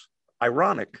truth.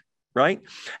 Ironic, right?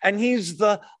 And he's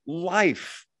the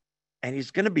life. And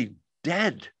he's going to be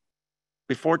dead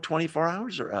before 24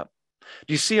 hours are up.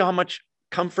 Do you see how much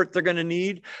comfort they're going to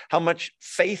need? How much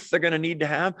faith they're going to need to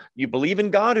have? You believe in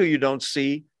God who you don't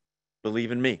see.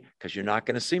 Believe in me, because you're not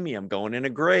going to see me. I'm going in a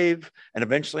grave, and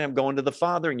eventually I'm going to the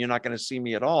Father, and you're not going to see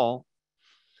me at all.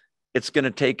 It's going to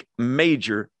take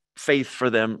major faith for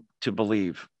them to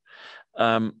believe.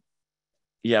 Yeah,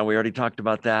 we already talked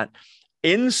about that.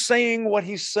 In saying what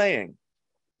he's saying,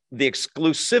 the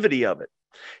exclusivity of it,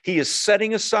 he is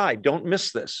setting aside, don't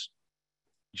miss this,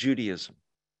 Judaism.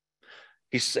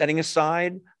 He's setting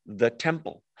aside the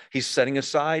temple. He's setting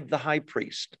aside the high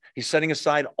priest. He's setting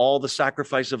aside all the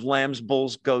sacrifice of lambs,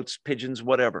 bulls, goats, pigeons,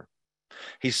 whatever.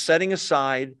 He's setting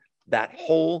aside that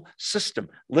whole system.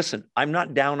 Listen, I'm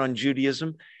not down on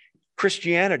Judaism.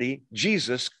 Christianity,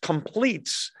 Jesus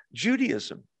completes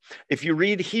Judaism. If you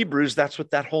read Hebrews, that's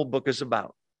what that whole book is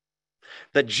about.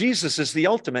 That Jesus is the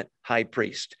ultimate high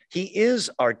priest. He is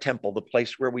our temple, the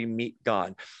place where we meet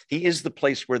God. He is the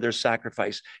place where there's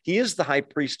sacrifice. He is the high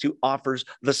priest who offers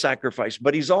the sacrifice,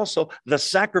 but he's also the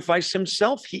sacrifice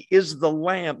himself. He is the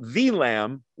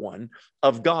lamb one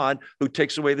of God who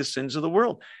takes away the sins of the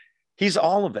world. He's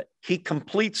all of it. He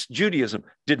completes Judaism.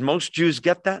 Did most Jews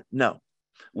get that? No.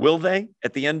 Will they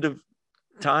at the end of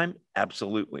time?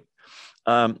 Absolutely.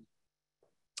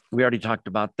 We already talked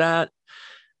about that.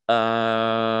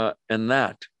 And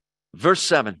that. Verse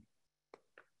 7.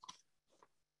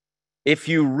 If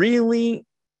you really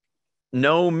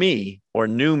know me, or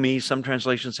knew me, some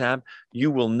translations have, you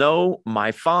will know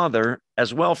my Father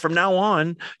as well. From now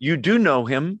on, you do know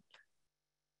him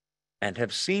and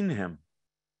have seen him.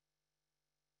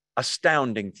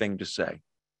 Astounding thing to say.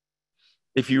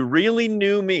 If you really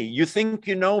knew me, you think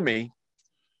you know me,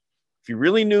 if you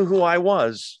really knew who I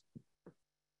was,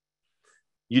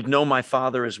 you'd know my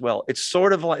Father as well. It's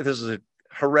sort of like, this is a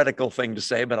heretical thing to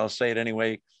say, but I'll say it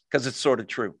anyway, because it's sort of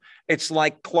true. It's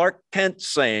like Clark Kent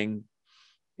saying,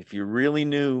 if you really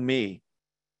knew me,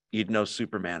 you'd know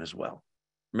Superman as well.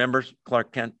 Remember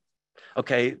Clark Kent?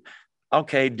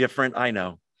 Okay, different, I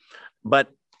know. But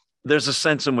there's a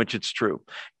sense in which it's true.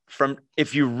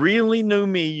 If you really knew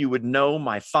me, you would know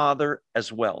my Father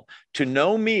as well. To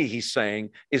know me, he's saying,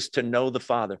 is to know the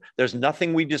Father. There's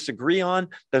nothing we disagree on.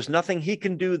 There's nothing he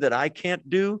can do that I can't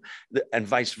do, and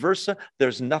vice versa.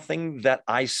 There's nothing that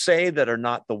I say that are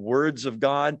not the words of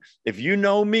God. If you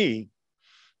know me,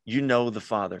 you know the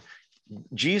Father.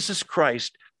 Jesus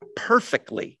Christ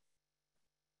perfectly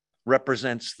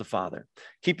represents the Father.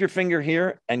 Keep your finger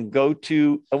here and go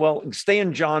to, stay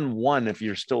in John 1 if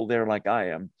you're still there like I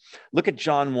am. Look at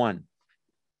John 1,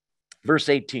 verse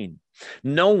 18.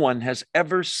 No one has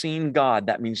ever seen God,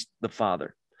 that means the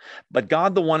Father. But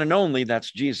God, the one and only,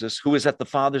 that's Jesus, who is at the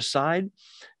Father's side,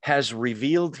 has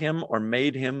revealed him or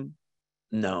made him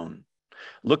known.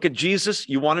 Look at Jesus.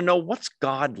 You want to know what's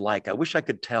God like? I wish I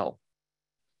could tell.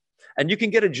 And you can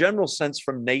get a general sense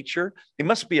from nature. He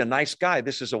must be a nice guy.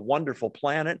 This is a wonderful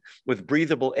planet with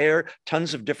breathable air,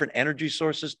 tons of different energy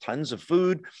sources, tons of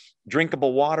food,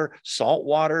 drinkable water, salt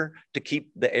water to keep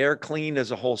the air clean.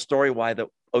 There's a whole story why the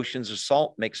oceans are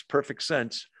salt. Makes perfect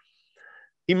sense.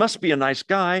 He must be a nice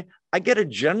guy. I get a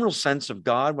general sense of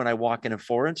God when I walk in a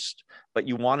forest, but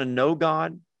you want to know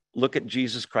God? Look at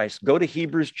Jesus Christ. Go to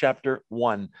Hebrews chapter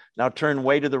 1. Now turn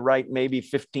way to the right, maybe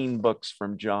 15 books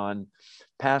from John,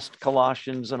 past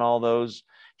Colossians and all those.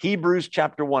 Hebrews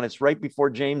chapter 1. It's right before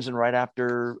James and right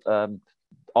after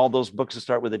all those books that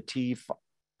start with a T,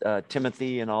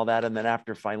 Timothy and all that, and then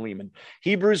after Philemon.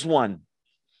 Hebrews 1.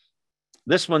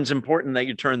 This one's important that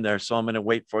you turn there, so I'm going to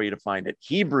wait for you to find it.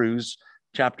 Hebrews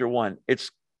chapter 1.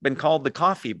 It's been called the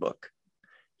coffee book.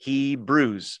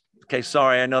 Hebrews. Okay,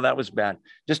 sorry, I know that was bad.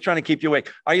 Just trying to keep you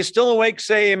awake. Are you still awake?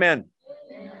 Say amen.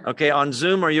 Okay, on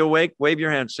Zoom, are you awake? Wave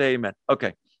your hand, say amen.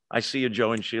 Okay, I see you,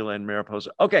 Joe and Sheila and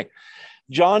Mariposa. Okay,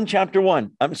 Hebrews chapter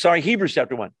 1.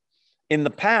 In the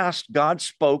past, God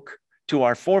spoke to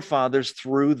our forefathers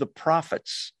through the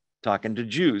prophets, talking to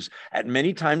Jews at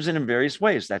many times and in various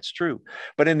ways. That's true.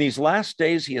 But in these last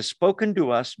days, he has spoken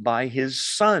to us by his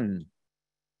Son,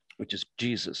 which is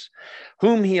Jesus,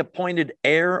 whom he appointed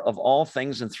heir of all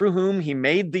things and through whom he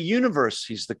made the universe.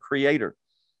 He's the creator.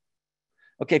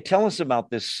 Okay, tell us about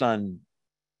this Son.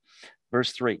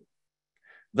 Verse 3.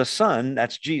 The Son,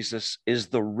 that's Jesus, is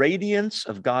the radiance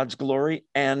of God's glory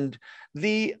and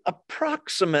the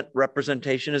approximate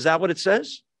representation. Is that what it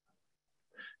says?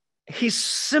 He's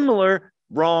similar,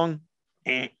 wrong.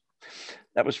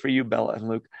 That was for you, Bella and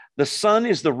Luke. The Son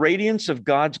is the radiance of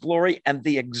God's glory and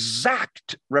the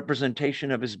exact representation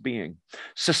of his being,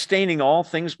 sustaining all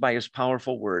things by his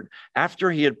powerful word. After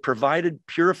he had provided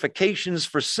purifications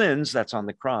for sins, that's on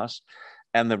the cross,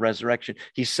 and the resurrection,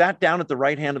 he sat down at the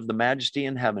right hand of the Majesty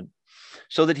in heaven,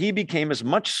 so that he became as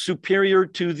much superior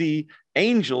to the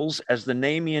angels as the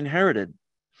name he inherited.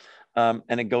 And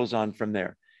it goes on from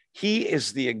there. He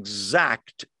is the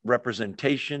exact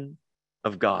representation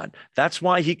of God. That's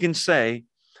why he can say,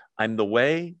 I'm the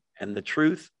way and the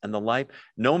truth and the life.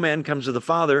 No man comes to the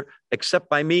Father except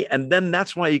by me. And then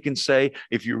that's why he can say,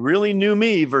 if you really knew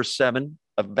me, verse 7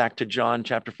 of back to John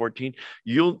chapter 14,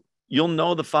 you'll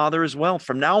know the Father as well.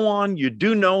 From now on, you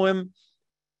do know him.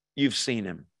 You've seen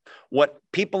him. What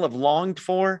people have longed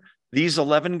for, these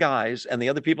 11 guys and the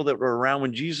other people that were around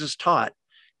when Jesus taught,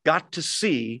 got to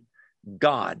see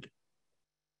God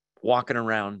walking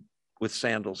around with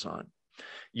sandals on.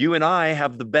 You and I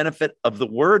have the benefit of the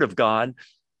word of God.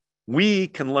 We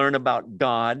can learn about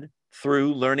God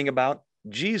through learning about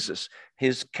Jesus,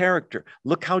 his character.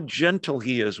 Look how gentle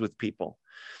he is with people.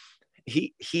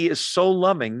 He is so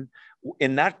loving.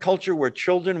 In that culture where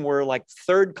children were like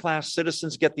third-class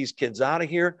citizens, get these kids out of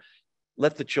here,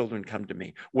 let the children come to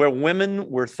me. Where women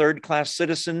were third-class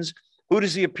citizens, who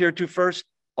does he appear to first?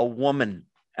 A woman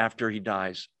after he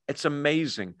dies. It's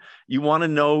amazing. You want to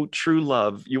know true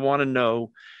love. You want to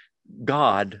know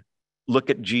God. Look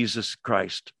at Jesus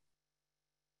Christ.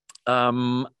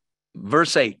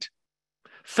 Verse 8,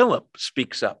 Philip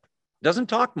speaks up. Doesn't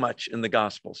talk much in the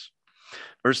Gospels.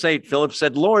 Verse 8, Philip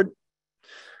said, Lord,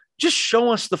 just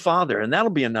show us the Father, and that'll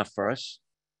be enough for us.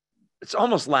 It's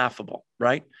almost laughable,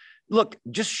 right? Look,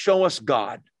 just show us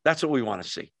God. That's what we want to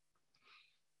see.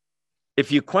 If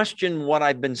you question what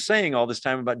I've been saying all this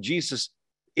time about Jesus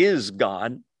is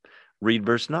God, read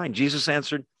verse 9. Jesus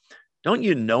answered, don't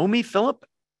you know me, Philip?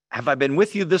 Have I been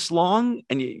with you this long?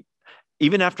 And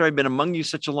even after I've been among you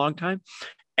such a long time?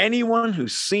 Anyone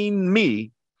who's seen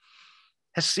me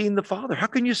has seen the Father. How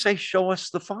can you say, show us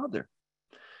the Father?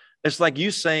 It's like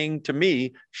you saying to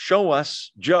me, show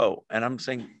us Joe. And I'm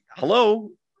saying, hello,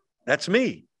 that's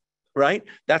me, right?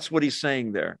 That's what he's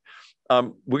saying there.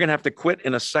 We're going to have to quit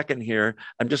in a second here.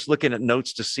 I'm just looking at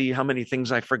notes to see how many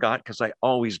things I forgot, because I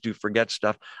always do forget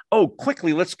stuff. Oh,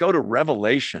 quickly, let's go to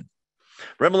Revelation.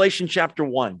 Revelation chapter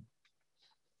 1.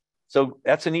 So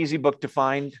that's an easy book to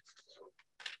find,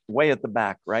 way at the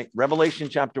back, right? Revelation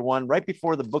chapter 1, right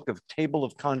before the book of Table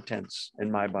of Contents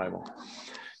in my Bible.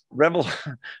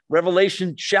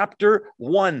 Revelation chapter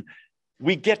 1.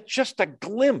 We get just a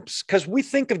glimpse, because we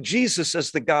think of Jesus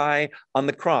as the guy on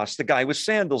the cross, the guy with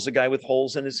sandals, the guy with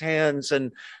holes in his hands,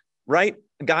 and right,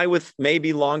 a guy with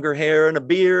maybe longer hair and a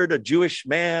beard, a Jewish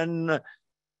man.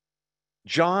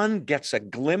 John gets a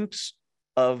glimpse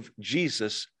of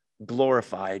Jesus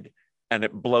glorified, and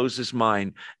it blows his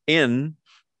mind in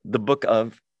the book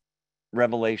of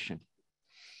Revelation.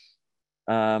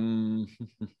 And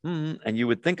you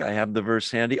would think I have the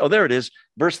verse handy. Oh, there it is.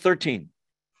 Verse 13.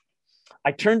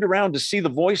 I turned around to see the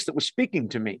voice that was speaking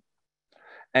to me.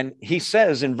 And he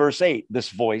says in verse 8, this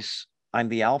voice, I'm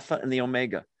the Alpha and the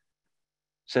Omega,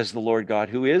 says the Lord God,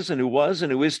 who is and who was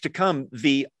and who is to come,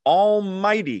 the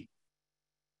Almighty.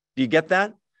 Do you get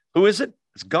that? Who is it?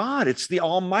 It's God. It's the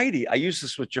Almighty. I use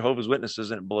this with Jehovah's Witnesses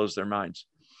and it blows their minds.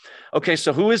 Okay,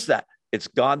 so who is that? It's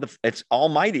God. It's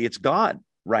Almighty. It's God.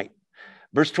 Right.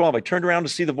 Verse 12, I turned around to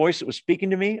see the voice that was speaking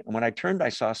to me. And when I turned, I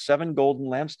saw 7 golden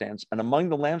lampstands. And among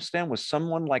the lampstands was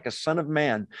someone like a son of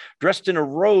man, dressed in a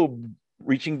robe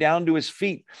reaching down to his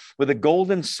feet, with a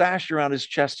golden sash around his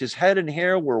chest. His head and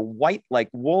hair were white like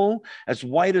wool, as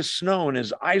white as snow. And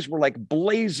his eyes were like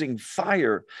blazing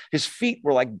fire. His feet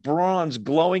were like bronze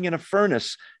glowing in a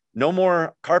furnace. No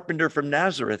more carpenter from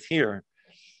Nazareth here.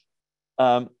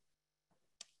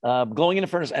 Glowing in a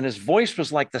furnace, and his voice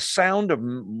was like the sound of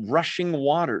rushing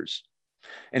waters.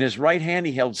 In his right hand,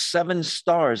 he held 7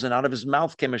 stars, and out of his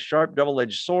mouth came a sharp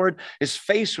double-edged sword. His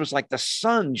face was like the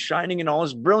sun shining in all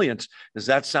his brilliance. Does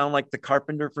that sound like the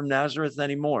carpenter from Nazareth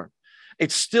anymore?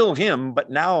 It's still him,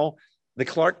 but now the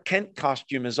Clark Kent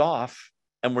costume is off,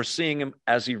 and we're seeing him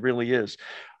as he really is.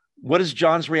 What is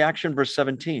John's reaction? Verse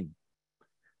 17.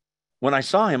 When I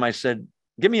saw him, I said,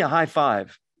 give me a high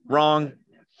five. Wrong.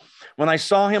 When I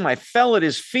saw him, I fell at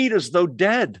his feet as though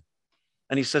dead.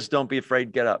 And he says, don't be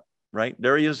afraid, get up, right?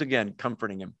 There he is again,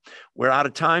 comforting him. We're out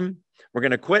of time. We're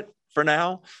going to quit for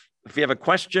now. If you have a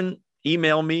question,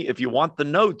 email me. If you want the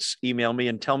notes, email me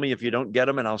and tell me if you don't get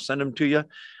them, and I'll send them to you.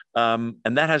 And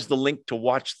that has the link to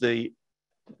watch the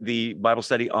Bible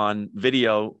study on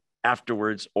video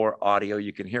afterwards, or audio.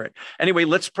 You can hear it. Anyway,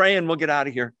 let's pray and we'll get out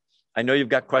of here. I know you've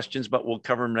got questions, but we'll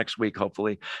cover them next week,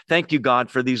 hopefully. Thank you, God,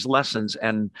 for these lessons.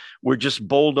 And we're just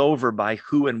bowled over by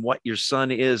who and what your Son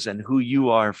is and who you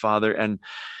are, Father. And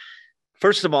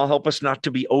first of all, help us not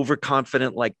to be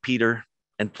overconfident like Peter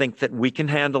and think that we can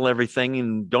handle everything.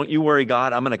 And don't you worry,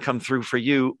 God, I'm going to come through for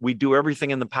you. We do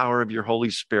everything in the power of your Holy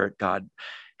Spirit, God.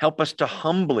 Help us to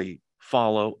humbly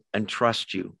follow and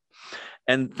trust you.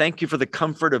 And thank you for the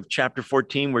comfort of chapter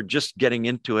 14. We're just getting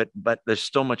into it, but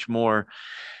there's so much more.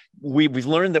 We've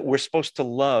learned that we're supposed to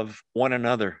love one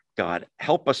another, God.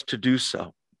 Help us to do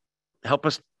so. Help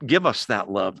us, give us that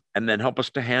love, and then help us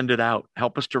to hand it out.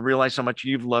 Help us to realize how much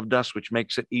you've loved us, which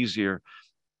makes it easier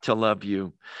to love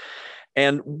you.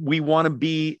 And we want to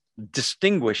be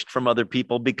distinguished from other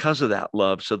people because of that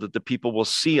love, so that the people will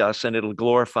see us and it'll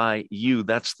glorify you.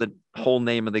 That's the whole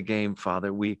name of the game,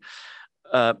 Father. We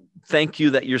thank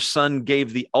you that your Son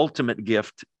gave the ultimate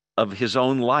gift of his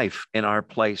own life in our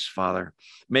place, Father.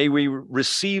 May we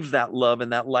receive that love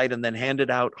and that light and then hand it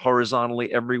out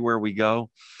horizontally everywhere we go.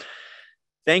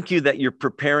 Thank you that you're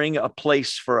preparing a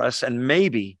place for us, and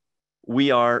maybe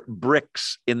we are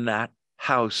bricks in that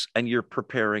house and you're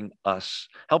preparing us.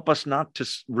 Help us not to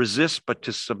resist, but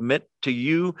to submit to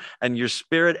you and your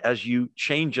Spirit as you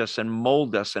change us and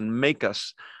mold us and make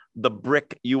us the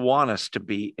brick you want us to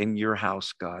be in your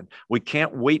house, God. We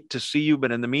can't wait to see you,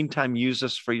 but in the meantime, use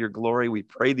us for your glory. We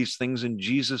pray these things in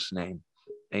Jesus' name.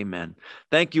 Amen.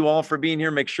 Thank you all for being here.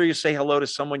 Make sure you say hello to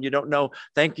someone you don't know.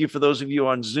 Thank you for those of you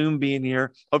on Zoom being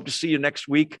here. Hope to see you next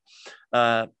week.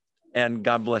 And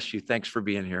God bless you. Thanks for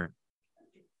being here.